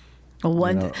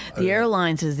The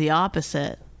airlines is the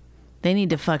opposite. They need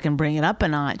to fucking bring it up a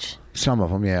notch. some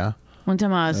of them, yeah. One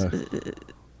time I was, going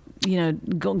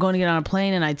to get on a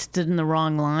plane and I stood in the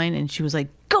wrong line and she was like,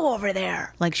 go over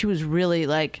there. Like she was really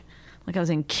like I was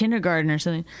in kindergarten or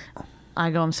something. I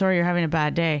go, I'm sorry you're having a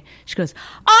bad day. She goes,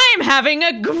 I'm having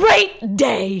a great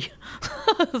day.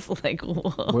 I was like,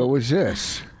 whoa. Where was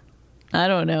this? I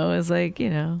don't know. It was like,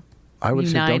 I would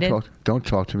United. say don't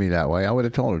talk to me that way. I would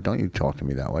have told her, don't you talk to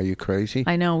me that way. You crazy?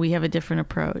 I know we have a different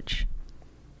approach.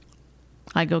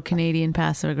 I go Canadian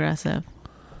passive aggressive.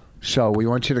 So we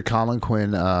went to the Colin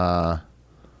Quinn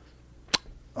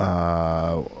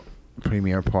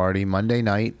premiere party Monday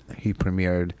night. He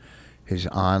premiered his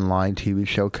online TV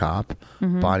show Cop.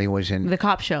 Bonnie was in The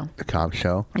Cop Show. the Cop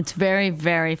show. It's very,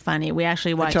 very funny. We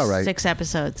actually watched all right. 6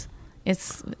 episodes.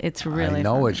 It's really I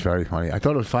know funny. it's very funny. I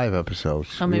thought it was 5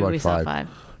 episodes. Oh, maybe we watched saw 5.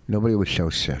 Nobody would show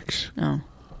 6. Oh.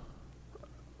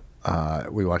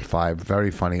 We watched 5.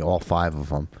 Very funny, all 5 of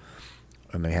them.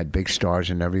 And they had big stars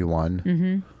in every one.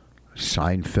 Mm-hmm.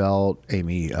 Seinfeld,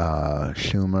 Amy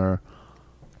Schumer,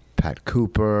 Pat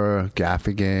Cooper,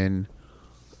 Gaffigan.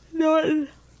 No.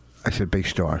 I said big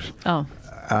stars. Oh.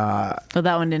 Well,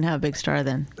 that one didn't have a big star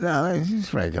then. No,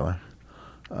 it's regular.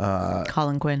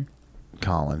 Colin Quinn.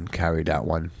 Colin carried that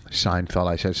one. Seinfeld,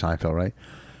 I said Seinfeld, right?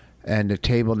 And the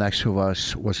table next to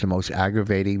us was the most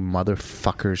aggravating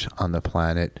motherfuckers on the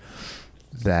planet.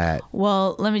 That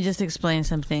Well, let me just explain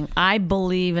something. I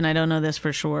believe, and I don't know this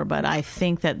for sure, but I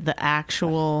think that the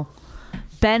actual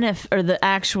benefit or the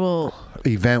actual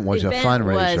event was event a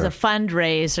fundraiser was a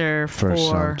fundraiser for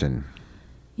something.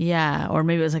 Yeah, or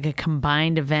maybe it was like a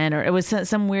combined event, or it was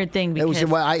some weird thing It because was.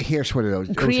 Well, here's what it was. It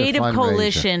was a Creative fundraiser.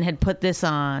 Coalition had put this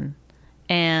on,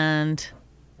 and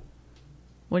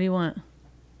what do you want?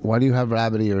 Why do you have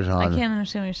rabbit ears on? I can't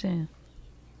understand what you're saying.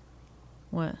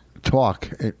 What? Talk.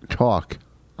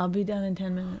 I'll be done in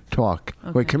 10 minutes. Talk.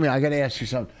 Okay. Wait, come here. I got to ask you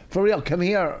something. For real, come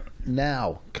here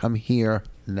now. Come here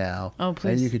now. Oh,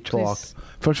 please, And you could talk. please.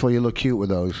 First of all, you look cute with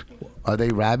those. Are they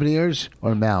rabbit ears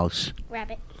or mouse?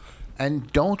 Rabbit.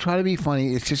 And don't try to be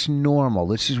funny. It's just normal.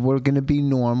 We're going to be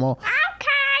normal.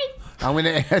 Okay. I'm going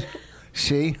to ask.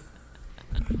 See?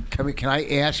 Can I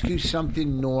ask you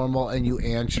something normal and you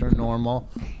answer normal?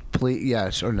 Please,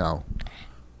 yes or no?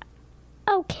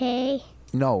 Okay.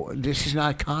 No, this is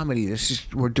not comedy.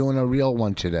 We're doing a real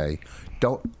one today.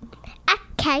 Don't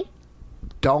Okay.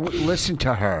 listen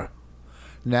to her.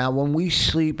 Now, when we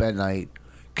sleep at night,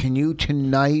 can you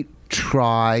tonight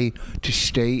try to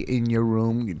stay in your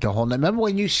room the whole night? Remember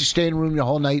when you used to stay in the room the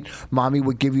whole night? Mommy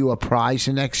would give you a prize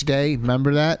the next day.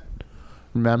 Remember that?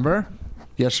 Remember?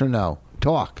 Yes or no?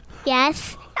 Talk.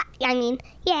 Yes. I mean,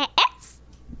 yes.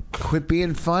 Quit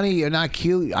being funny. You're not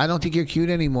cute. I don't think you're cute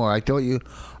anymore.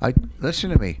 Listen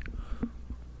to me.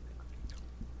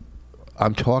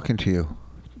 I'm talking to you.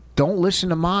 Don't listen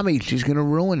to Mommy. She's going to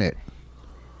ruin it.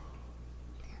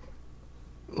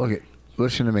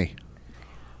 Listen to me.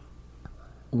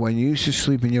 When you used to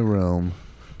sleep in your room,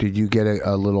 did you get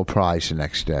a little prize the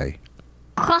next day?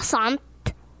 Croissant.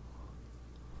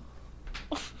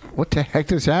 What the heck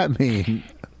does that mean?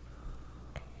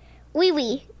 Wee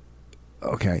wee.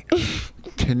 Okay.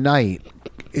 Tonight,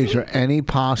 is there any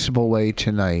possible way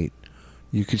tonight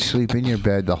you could sleep in your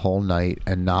bed the whole night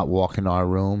and not walk in our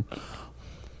room?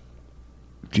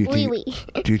 Do you Wee think?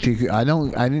 wee. Do you think? I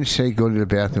didn't say go to the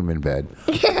bathroom in bed.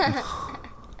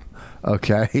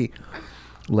 Okay.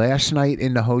 Last night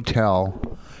in the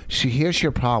hotel. See, here's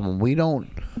your problem. We don't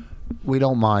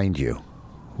mind you.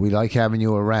 We like having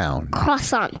you around.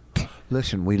 Croissant.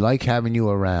 Listen, we like having you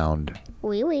around.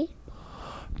 Wee wee.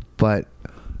 But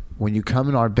when you come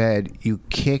in our bed, you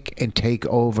kick and take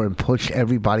over and push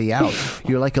everybody out.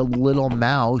 You're like a little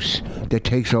mouse that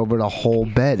takes over the whole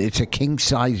bed. It's a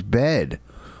king-size bed.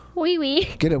 Wee wee.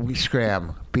 Get it,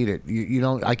 scram. Beat it. You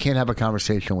don't. I can't have a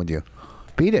conversation with you.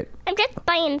 Beat it. I'm just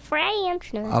buying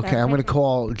French. No, Okay, I'm going to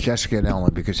call Jessica and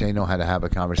Ellen because they know how to have a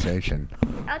conversation.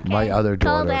 Okay. My other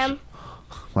Call daughters. them.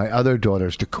 My other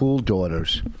daughters, the cool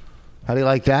daughters. How do you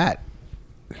like that?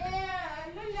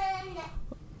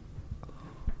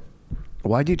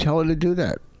 Why'd you tell her to do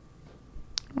that?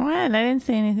 What? I didn't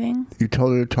say anything. You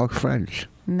told her to talk French.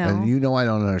 No. And you know I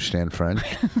don't understand French.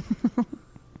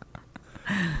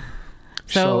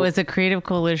 So it was a creative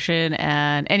coalition,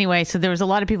 and anyway, so there was a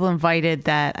lot of people invited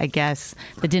that I guess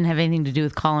that didn't have anything to do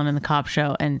with Colin and the Cop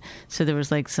Show, and so there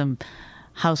was like some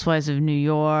Housewives of New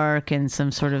York and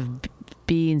some sort of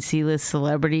B and C list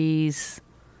celebrities,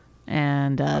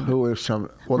 and who was some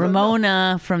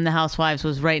Ramona from the Housewives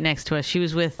was right next to us. She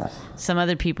was with some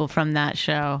other people from that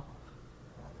show,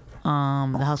 the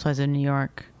Housewives of New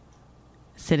York.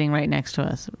 Sitting right next to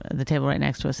us, at the table right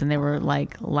next to us, and they were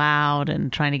like loud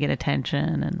and trying to get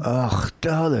attention. And ugh,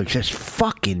 they're just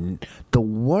fucking the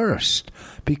worst.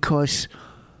 Because,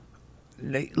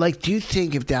 like, do you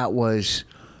think if that was,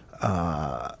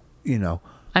 you know?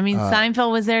 I mean,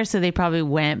 Seinfeld was there, so they probably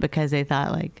went because they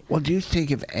thought like. Well, do you think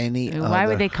if any? Why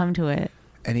would they come to it?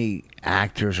 Any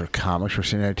actors or comics were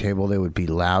sitting at a table, they would be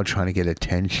loud trying to get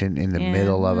attention in the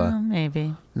middle of a.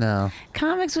 Maybe. No.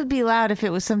 Comics would be loud if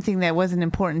it was something that wasn't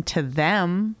important to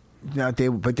them. No, they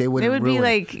wouldn't. They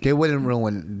wouldn't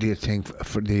ruin the thing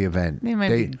for the event. They might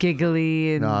be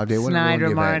giggly and snide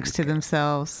remarks to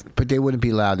themselves. But they wouldn't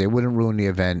be loud. They wouldn't ruin the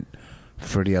event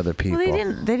for the other people. Well,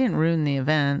 they didn't ruin the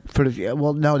event.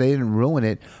 No, they didn't ruin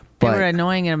it. They But were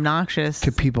annoying and obnoxious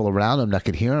to people around them that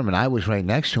could hear them, and I was right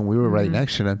next to them. We were right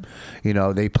next to them. You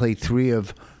know, they played three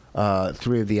of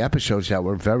the episodes that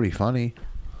were very funny,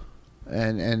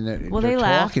 and well, they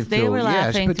laughed. They were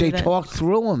laughing. Yes, but they talked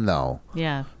through them though.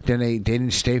 Yeah. Then they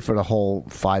didn't stay for the whole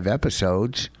 5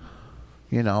 episodes.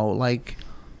 You know, like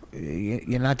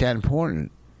you're not that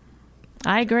important.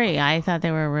 I agree. I thought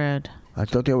they were rude. I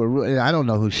thought they were rude. I don't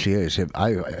know who she is. If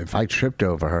I tripped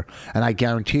over her, and I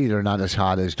guarantee they're not as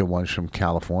hot as the ones from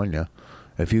California.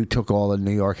 If you took all the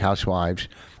New York housewives,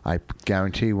 I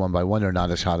guarantee one by one they're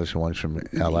not as hot as the ones from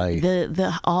L.A.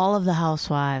 All of the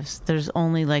housewives, there's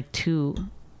only like 2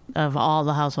 of all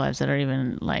the housewives that are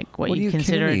even like what you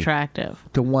consider attractive.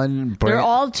 The one they're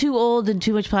all too old and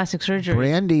too much plastic surgery.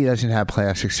 Brandy doesn't have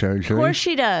plastic surgery. Of course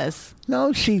she does.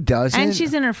 No, she doesn't. And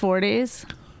she's in her 40s.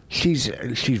 She's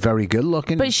very good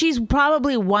looking. But she's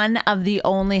probably one of the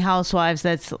only housewives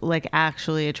that's like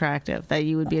actually attractive that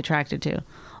you would be attracted to.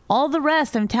 All the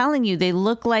rest, I'm telling you, they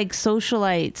look like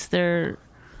socialites.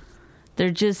 They're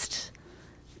just,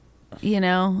 you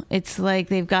know, it's like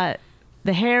they've got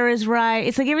the hair is right.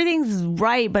 It's like everything's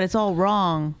right, but it's all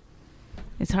wrong.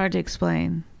 It's hard to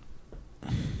explain.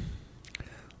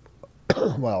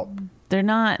 Well, they're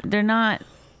not.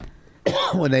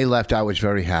 When they left, I was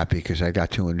very happy because I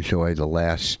got to enjoy the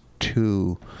last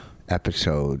 2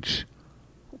 episodes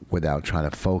without trying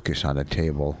to focus on a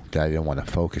table that I didn't want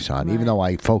to focus on, even though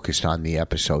I focused on the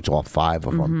episodes, all 5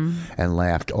 of them, and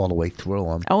laughed all the way through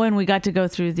them. Oh, and we got to go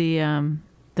through the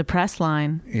press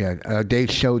line. Yeah, they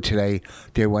showed today,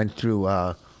 they went through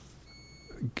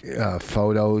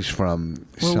photos from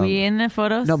Were we in the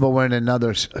photos? No, but we're in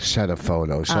another set of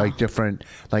photos. Like different,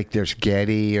 like there's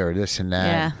Getty or this and that.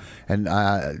 Yeah.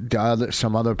 And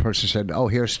some other person said, oh,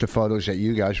 here's the photos that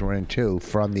you guys were in too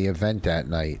from the event that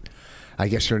night. I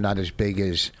guess they're not as big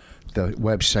as the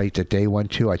website that they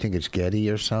went to. I think it's Getty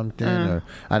or something. Or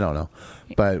I don't know.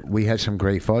 But we had some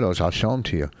great photos. I'll show them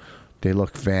to you. They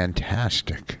look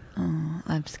fantastic. Oh,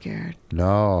 I'm scared.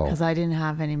 No. Because I didn't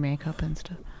have any makeup and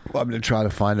stuff. Well, I'm going to try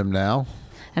to find them now.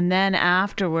 And then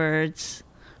afterwards,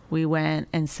 we went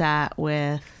and sat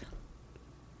with...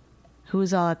 Who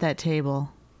was all at that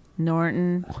table?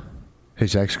 Norton.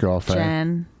 His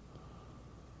ex-girlfriend.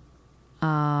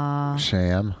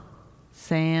 Jen.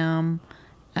 Sam.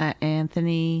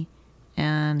 Anthony,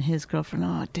 and his girlfriend.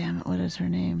 Oh, damn it. What is her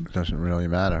name? Doesn't really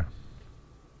matter.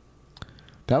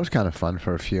 That was kind of fun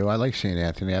for a few. I like seeing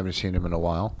Anthony. I haven't seen him in a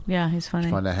while. Yeah, he's funny.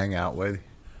 It's fun to hang out with.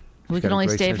 We could only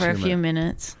stay for a few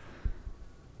minutes.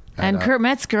 And Kurt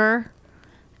Metzger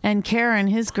and Karen,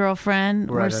 his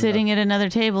girlfriend, were sitting at another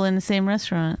table in the same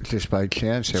restaurant. Just by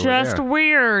chance, they were Just there.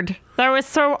 weird. That was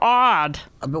so odd.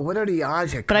 But what are the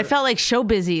odds? But I felt like show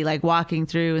busy, like walking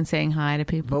through and saying hi to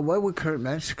people. But what would Kurt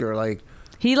Metzger like?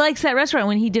 He likes that restaurant.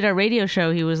 When he did our radio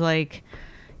show, he was like,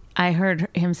 I heard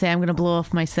him say, I'm going to blow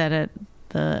off my set at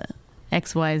the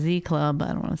XYZ club. I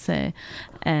don't want to say.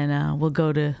 And we'll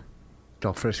go to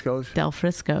Del Frisco's? Del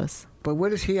Frisco's. But where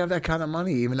does he have that kind of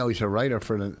money, even though he's a writer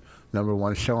for the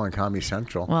 #1 show on Comedy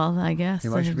Central? Well, I guess He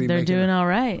must be they're making doing all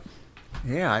right.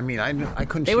 Yeah, I mean, I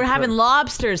couldn't They see were having Kurt.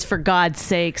 lobsters, for God's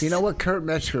sakes. You know what? Kurt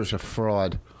Metzger's a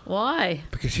fraud. Why?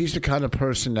 Because he's the kind of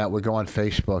person that would go on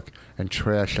Facebook and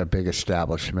trash a big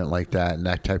establishment like that and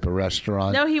that type of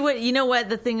restaurant. No, he would. You know what?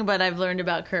 The thing about I've learned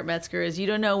about Kurt Metzger is you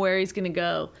don't know where he's going to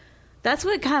go. That's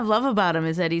what I kind of love about him,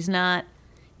 is that he's not,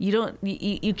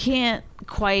 you can't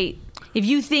quite. If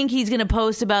you think he's going to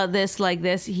post about this like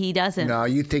this, he doesn't. No,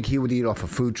 you think he would eat off a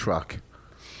food truck?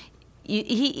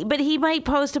 But he might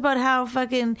post about how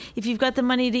fucking if you've got the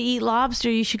money to eat lobster,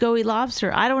 you should go eat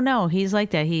lobster. I don't know. He's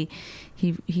like that. He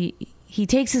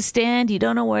takes a stand. You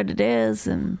don't know what it is,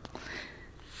 and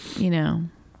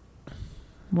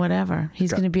whatever.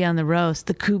 He's going to be on the roast.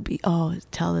 The Kubi. Oh,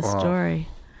 tell the story.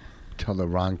 Tell the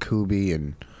Ron Kubi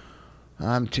and.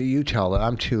 You tell it.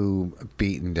 I'm too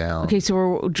beaten down. Okay, so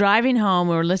we're driving home.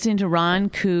 We're listening to Ron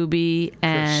Kubi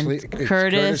and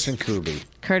Curtis and Kubi.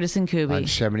 Curtis and Kubi. On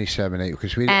 77.8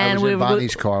 because I was in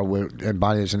Bonnie's car and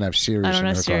Bonnie doesn't have Sirius. I don't in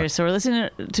have her Sirius. car. So we're listening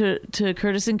to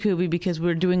Curtis and Kubi because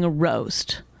we're doing a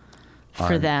roast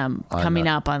for them coming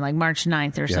up on like March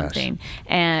 9th or something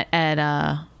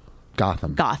at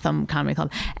Gotham Comedy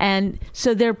Club. And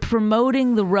so they're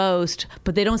promoting the roast,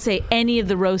 but they don't say any of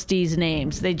the roastees'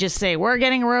 names. They just say, we're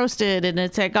getting roasted, and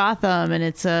it's at Gotham, and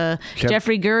it's a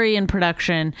Jeffrey Gurian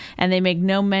production. And they make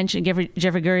no mention. Jeffrey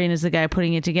Gurian is the guy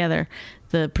putting it together,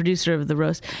 the producer of the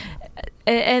roast.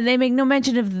 And they make no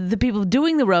mention of the people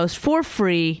doing the roast for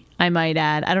free, I might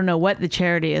add. I don't know what the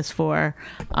charity is for.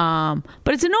 But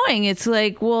it's annoying. It's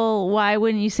like, well, why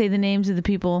wouldn't you say the names of the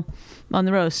people on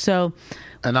the roast? So...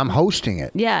 And I'm hosting it.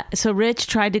 Yeah. So Rich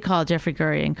tried to call Jeffrey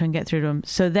Gurian, couldn't get through to him.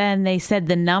 So then they said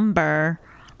the number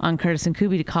on Curtis and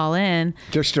Kubi to call in.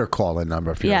 Just their call-in number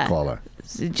if you're a caller.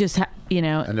 Just,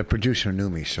 And the producer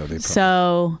knew me, so they probably...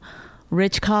 So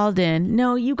Rich called in.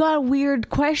 No, you got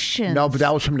weird questions. No, but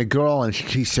that was from the girl, and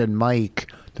she said,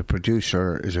 Mike, the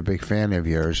producer, is a big fan of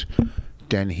yours.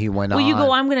 Then he went on. Well, you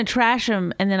go, I'm going to trash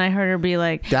him. And then I heard her be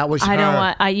like, that was I her. don't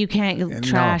want, you can't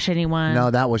trash anyone.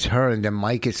 No, that was her. And then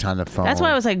Mike is on the phone. That's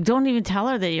why I was like, don't even tell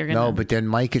her that you're going to. No, but then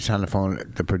Mike is on the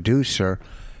phone, the producer,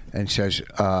 and says,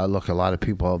 look, a lot of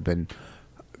people have been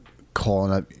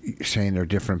calling up saying they're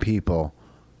different people.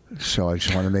 So I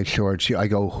just want to make sure it's you. I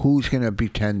go, who's going to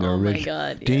pretend they're my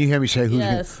God. Didn't you hear me say who's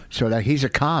Yes. gonna, so that he's a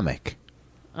comic.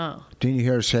 Oh. Didn't you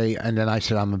hear her say, and then I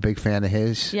said, I'm a big fan of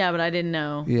his? Yeah, but I didn't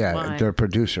know. Yeah, why. they're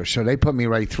producer. So they put me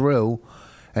right through.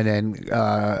 And then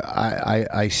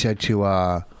I said to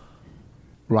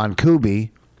Ron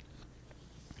Kubi,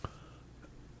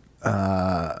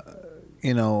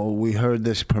 we heard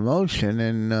this promotion,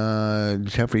 and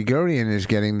Jeffrey Gurian is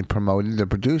getting promoted, the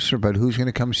producer, but who's going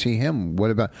to come see him?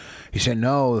 What about... He said,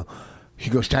 no... He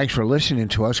goes, thanks for listening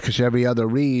to us, because every other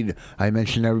read, I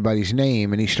mentioned everybody's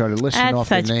name, and he started listening off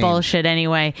their names. That's such bullshit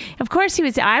anyway. Of course he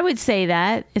would say, I would say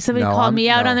that. If somebody called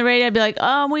me out on the radio, I'd be like,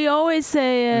 we always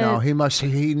say it. No,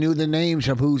 he knew the names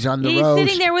of who's on the roast. He's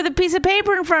sitting there with a piece of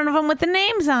paper in front of him with the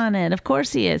names on it. Of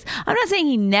course he is. I'm not saying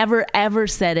he never, ever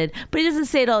said it, but he doesn't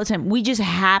say it all the time. We just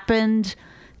happened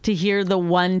to hear the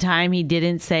one time he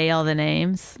didn't say all the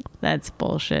names. That's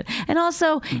bullshit. And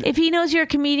also, if he knows you're a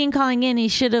comedian calling in, he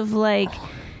should have why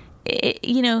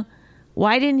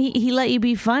didn't he let you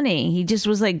be funny? He just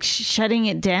was like shutting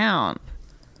it down.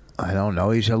 I don't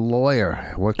know. He's a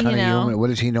lawyer. What kind of humor?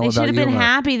 What does he know about humor? They should have been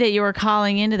happy that you were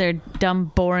calling into their dumb,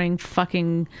 boring,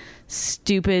 fucking,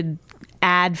 stupid,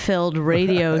 ad-filled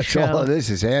radio That's show. all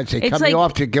this is ads. They cut me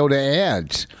off to go to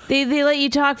ads. They let you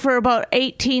talk for about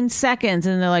 18 seconds,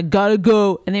 and they're like, gotta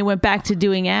go. And they went back to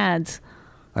doing ads.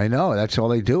 I know. That's all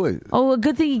they do. Oh, well,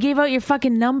 good thing you gave out your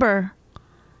fucking number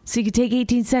so you could take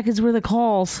 18 seconds worth of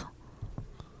calls.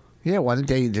 Yeah, why don't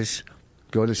they just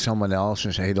go to someone else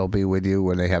and say, hey, they'll be with you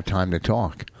when they have time to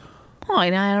talk? Oh, I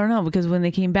don't know, because when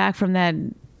they came back from that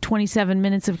 27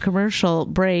 minutes of commercial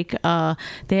break,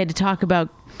 they had to talk about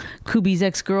Kubi's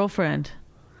ex-girlfriend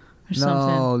or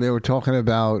something. No, they were talking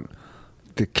about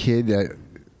the kid that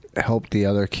helped the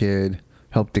other kid,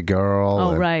 helped the girl.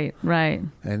 Oh, right.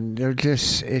 And they're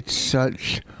just, it's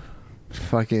such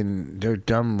fucking, they're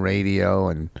dumb radio.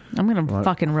 And I'm going to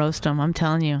fucking roast them. I'm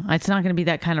telling you. It's not going to be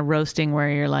that kind of roasting where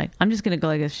you're like, I'm just going to go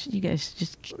like this. You guys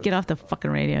just get off the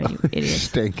fucking radio, you idiots.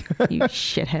 Stink. You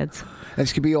shitheads.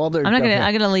 This could be all their... I'm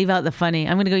gonna leave out the funny.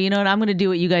 I'm gonna go, you know what? I'm gonna do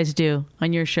what you guys do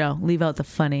on your show. Leave out the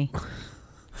funny.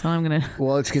 So I'm gonna...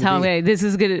 Well, it's gonna be... This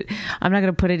is gonna... I'm not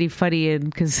gonna put any funny in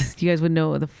because you guys would know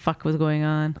what the fuck was going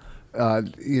on.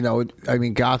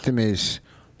 Gotham is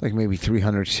like maybe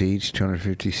 300 seats,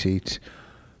 250 seats.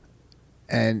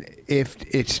 And if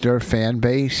it's their fan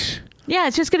base... Yeah,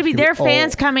 it's just going to be their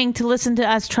fans coming to listen to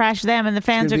us trash them, and the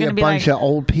fans are going to be like... a bunch of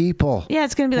old people. Yeah,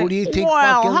 it's going to be Who like, do you think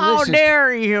how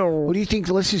dare you? Who do you think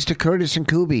listens to Curtis and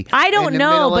Kubi? I don't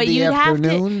know, but you have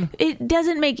to... It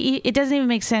doesn't even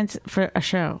make sense for a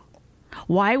show.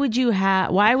 Why would you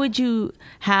have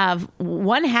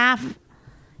one half...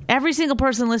 Every single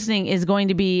person listening is going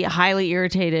to be highly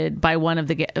irritated by one of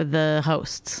the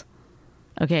hosts.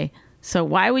 Okay? So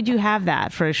why would you have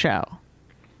that for a show?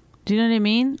 Do you know what I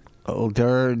mean? Oh,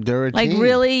 they're a Like, team.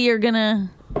 really, you're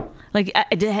gonna... Like,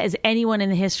 has anyone in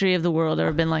the history of the world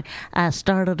ever been like, I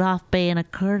started off being a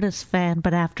Curtis fan,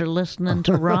 but after listening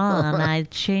to Ron, I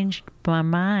changed my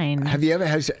mind? Have you ever?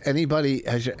 Has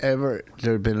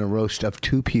there been a roast of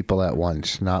two people at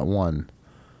once, not one?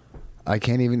 I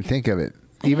can't even think of it.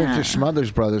 Even if the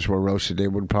Smothers Brothers were roasted, they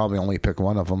would probably only pick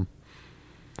one of them.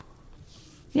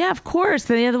 Yeah, of course.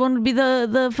 The other one would be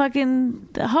the fucking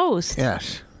host.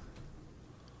 Yes.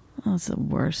 Oh, it's the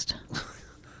worst.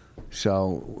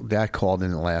 So that call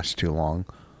didn't last too long,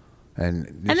 and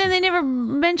And then they never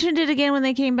mentioned it again when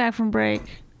they came back from break.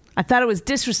 I thought it was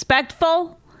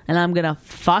disrespectful, and I'm gonna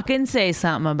fucking say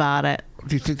something about it.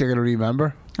 do you think they're gonna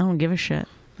remember? I don't give a shit.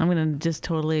 I'm gonna just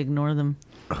totally ignore them.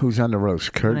 Who's on the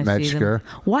roast? Kurt when I see them. Metzger.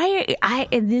 Why?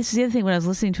 And this is the other thing. When I was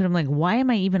listening to it, I'm like, why am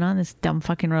I even on this dumb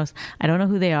fucking roast? I don't know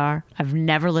who they are. I've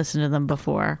never listened to them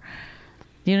before.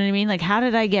 You know what I mean? Like, how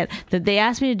did I get that? They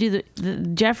asked me to do the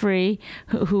Jeffrey,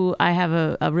 who I have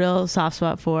a real soft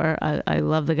spot for. I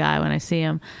love the guy when I see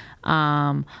him.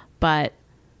 But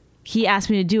he asked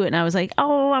me to do it, and I was like,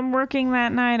 oh, I'm working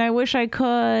that night. I wish I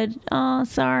could. Oh,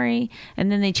 sorry.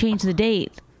 And then they changed the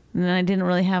date. And then I didn't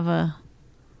really have a...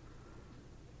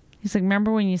 He's like,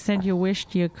 remember when you said you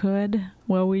wished you could?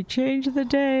 Well, we changed the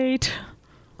date.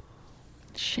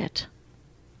 Shit.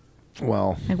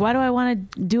 Well, Like, why do I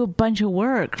want to do a bunch of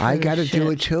work for I this got to do shit?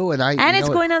 it too, and It's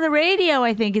going on the radio,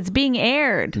 I think. It's being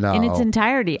aired No. in its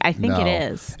entirety. I think No, it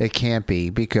is. It can't be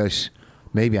because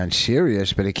maybe on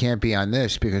Sirius, but it can't be on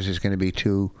this because it's going to be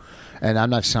too. And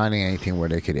I'm not signing anything where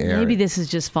they could air. Maybe it. this is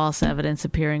just false evidence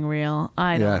appearing real.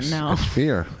 I don't know. It's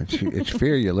fear. It's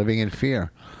fear. You're living in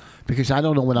fear. Because I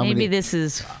don't know when I'm Maybe going to... this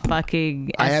is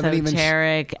fucking I haven't even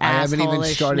esoteric, I haven't even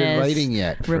started assholishness, writing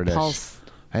yet for repulse. this.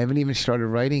 I haven't even started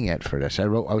writing yet for this. I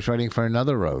was writing for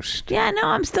another roast. Yeah, no,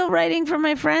 I'm still writing for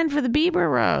my friend for the Bieber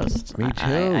roast. Me too.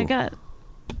 I got...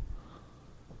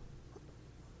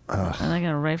 And I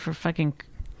gotta write for fucking...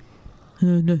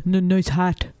 nice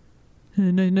hat.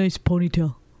 Nice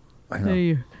ponytail. I know.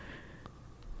 Hey,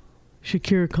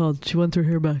 Shakira called. She wants her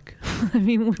hair back. I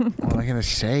mean... What am I going to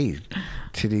say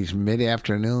to these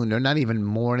mid-afternoon? They're not even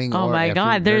morning Oh or my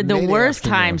God, they're the worst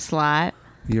time slot.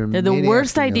 They're the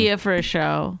worst idea for a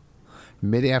show.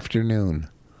 Mid-afternoon.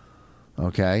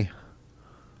 Okay?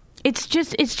 It's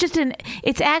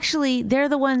actually, they're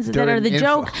the ones that They're are an the info-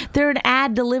 joke. They're an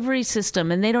ad delivery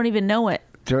system and they don't even know it.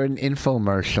 They're an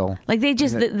infomercial Like they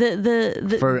just,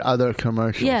 the for other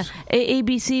commercials. yeah,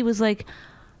 ABC was like,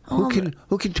 Who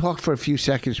can talk for a few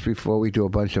seconds before we do a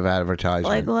bunch of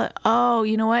advertising? like, oh,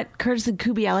 you know what? Curtis and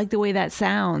Kubi, I like the way that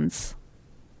sounds.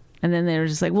 And then they're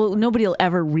just like, well, nobody will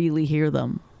ever really hear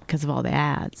them because of all the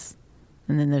ads.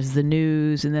 And then there's the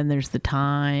news, and then there's the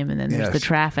time, and then there's the Yes.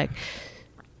 traffic.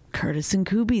 Curtis and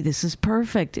Kubi, this is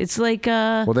perfect. It's like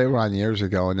Well, they were on years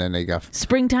ago, and then they got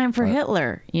springtime for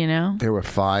Hitler, you know? they were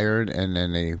fired, and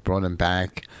then they brought them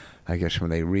back. I guess when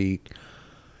they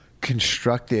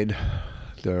reconstructed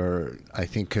their, I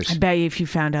think I because bet you if you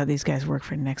found out these guys work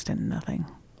for next to nothing.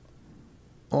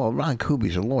 Ron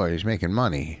Kubi's a lawyer. He's making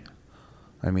money.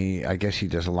 I mean, I guess he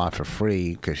does a lot for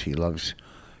free because he loves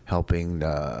helping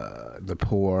the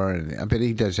poor, but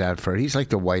he does that he's like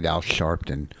the White Al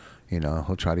Sharpton. You know,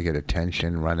 he'll try to get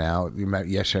attention, run out.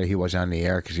 Yesterday he was on the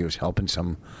air because he was helping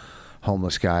some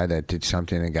homeless guy that did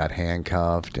something and got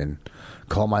handcuffed, and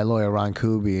call my lawyer Ron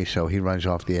Kubi, so he runs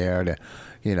off the air to,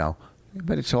 you know.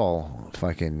 But it's all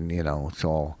fucking, you know, it's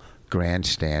all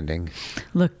grandstanding.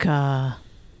 Look,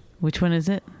 which one is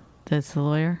it? That's the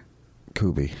lawyer?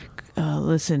 Kubi.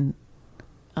 Listen,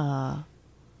 we're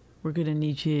gonna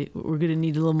need you. We're gonna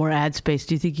need a little more ad space.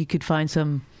 Do you think you could find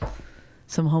some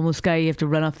homeless guy you have to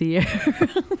run off the air?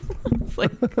 It's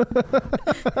like,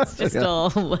 it's just all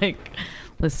like,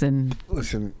 listen. We're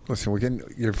getting,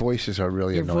 your voices are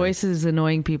really Your annoying. voice is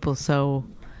annoying people. So,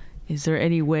 is there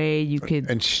any way you could?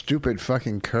 And stupid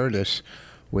fucking Curtis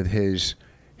with his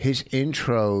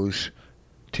intros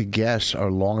to guests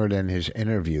are longer than his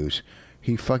interviews.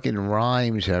 He fucking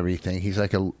rhymes everything. He's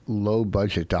like a low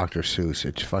budget Dr. Seuss.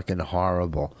 It's fucking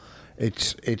horrible.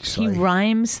 It's He like,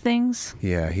 rhymes things.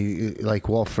 yeah, he like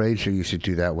Walt Frazier used to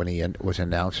do that when he was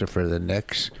announcer for the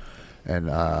Knicks, and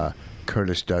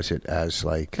Curtis does it as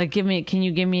like Like, can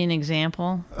you give me an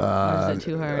example? Or is it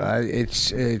too hard?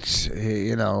 it's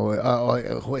you know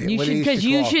Because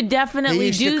you should definitely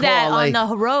do that on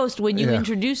the roast when you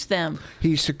introduce them. He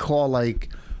used to call like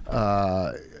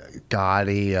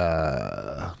Gotti,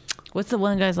 What's the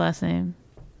one guy's last name?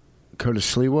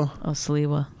 Curtis Sliwa. Oh,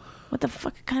 Sliwa. What the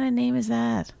fuck kind of name is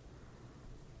that?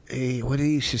 what did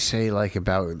he used to say like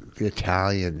about the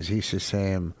Italians? He used to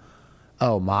say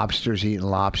mobsters eating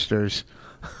lobsters.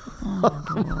 Oh,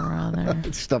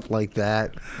 brother. Stuff like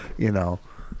that, you know.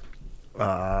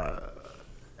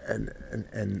 And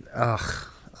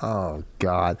oh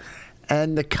God.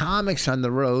 And the comics on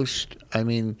the roast, I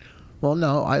mean, well,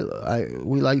 no,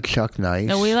 we like Chuck Nice.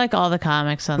 No, we like all the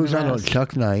comics on Who's the on roast.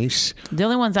 Chuck Nice? The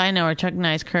only ones I know are Chuck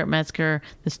Nice, Kurt Metzger,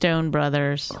 the Stone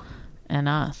Brothers, and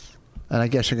us. And I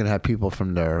guess you're going to have people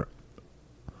from their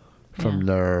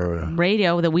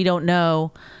Radio that we don't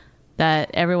know,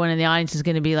 that everyone in the audience is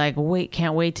going to be like,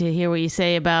 can't wait to hear what you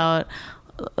say about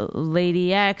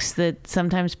Lady X that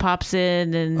sometimes pops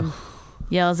in and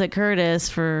yells at Curtis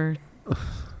for...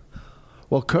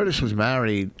 Well, Curtis was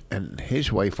married, and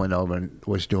his wife went over and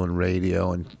was doing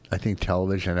radio and I think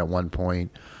television at one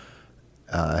point.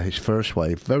 His first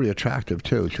wife, very attractive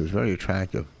too. She was very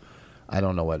attractive. I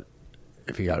don't know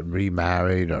if he got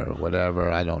remarried or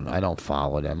whatever. I don't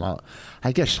follow them.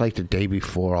 I guess like the day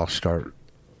before, I'll start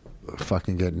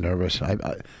fucking getting nervous.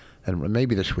 And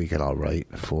maybe this weekend I'll write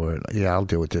for it. Yeah, I'll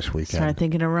do it this weekend. Start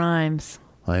thinking of rhymes.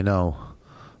 I know.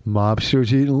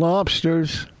 Mobsters eating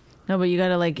lobsters. No, but you got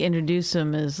to like introduce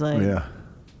him as like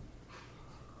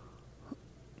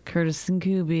Curtis and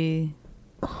Kubi.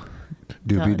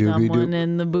 Doobie doobie Someone doo.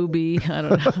 in the booby. I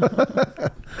don't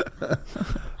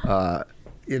know.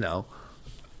 You know,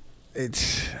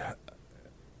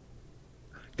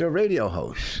 they're radio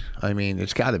hosts. I mean,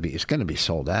 it's going to be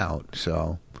sold out.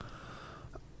 So,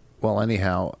 well,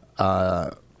 anyhow.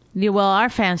 Yeah, well, our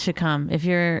fans should come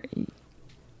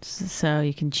so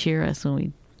you can cheer us when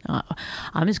we.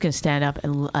 I'm just gonna stand up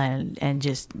and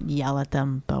just yell at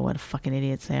them about what fucking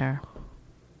idiots they are.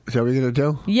 Is that what you're gonna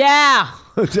do? Yeah,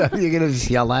 You're gonna just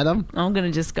yell at them? I'm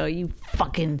gonna just go. You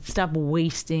fucking stop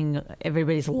wasting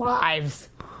everybody's lives.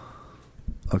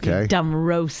 Okay. You dumb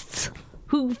roasts.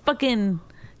 Who fucking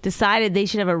decided they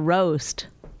should have a roast?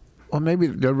 Well, maybe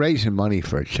they're raising money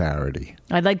for a charity.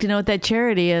 I'd like to know what that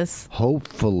charity is.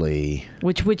 Hopefully.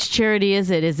 Which charity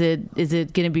is it? Is it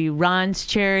going to be Ron's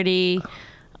charity?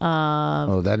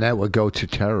 Then that would go to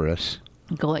terrorists.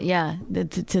 To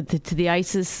the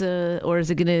ISIS, or is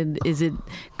it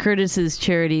Curtis's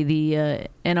charity, the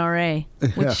NRA?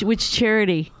 Which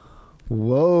charity?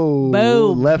 Whoa.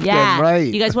 Boom. Left yeah. and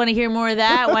right. You guys want to hear more of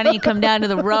that? Why don't you come down to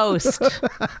the roast?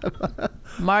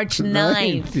 March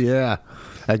 9th. Yeah.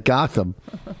 At Gotham.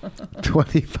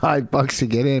 $25 to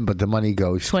get in, but the money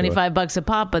goes $25 a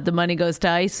pop, but the money goes to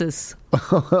ISIS.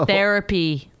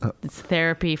 Therapy. It's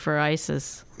therapy for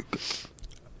ISIS.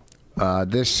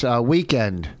 This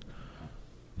weekend,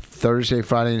 Thursday,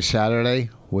 Friday, and Saturday,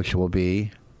 which will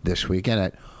be this weekend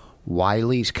at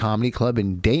Wiley's Comedy Club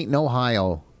in Dayton,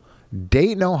 Ohio.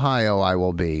 Dayton, Ohio, I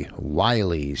will be.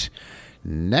 Wiley's.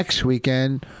 Next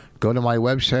weekend, go to my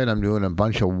website. I'm doing a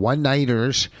bunch of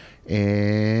one-nighters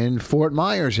in Fort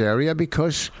Myers area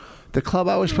because the club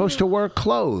I was supposed to work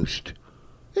closed.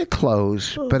 It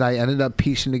closed, but I ended up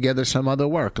piecing together some other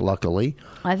work, luckily.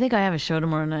 I think I have a show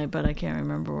tomorrow night, but I can't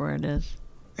remember where it is.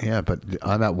 Yeah, but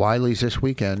I'm at Wiley's this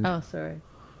weekend. Oh, sorry.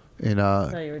 In I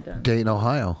thought you were done. Dayton,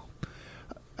 Ohio.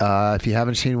 If you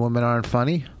haven't seen Women Aren't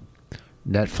Funny,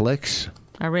 Netflix.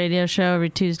 Our radio show every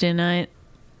Tuesday night,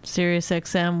 Sirius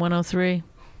XM 103.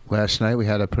 Last night we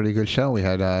had a pretty good show. We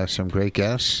had some great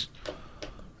guests.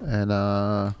 And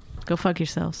go fuck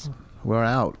yourselves. We're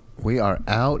out. We are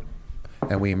out.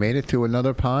 And we made it through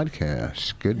another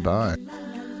podcast. Goodbye.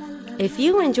 If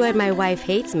you enjoyed My Wife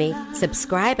Hates Me,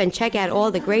 subscribe and check out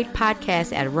all the great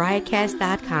podcasts at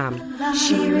riotcast.com.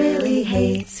 She really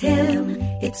hates him,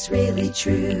 it's really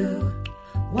true.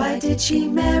 Why did she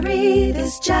marry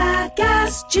this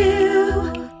jackass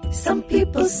Jew? Some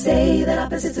people say that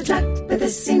opposites attract, but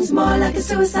this seems more like a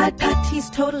suicide pact. He's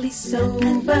totally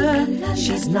sober,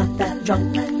 she's not that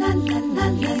drunk.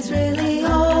 He's really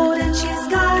old and she's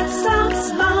got some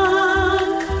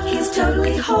spunk. He's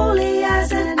totally holy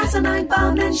as an asinine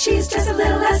bomb, and she's just a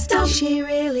little less dumb. She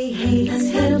really hates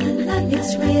him,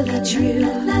 it's really true.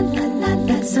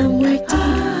 But somewhere deep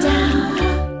down,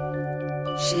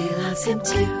 she loves him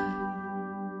too.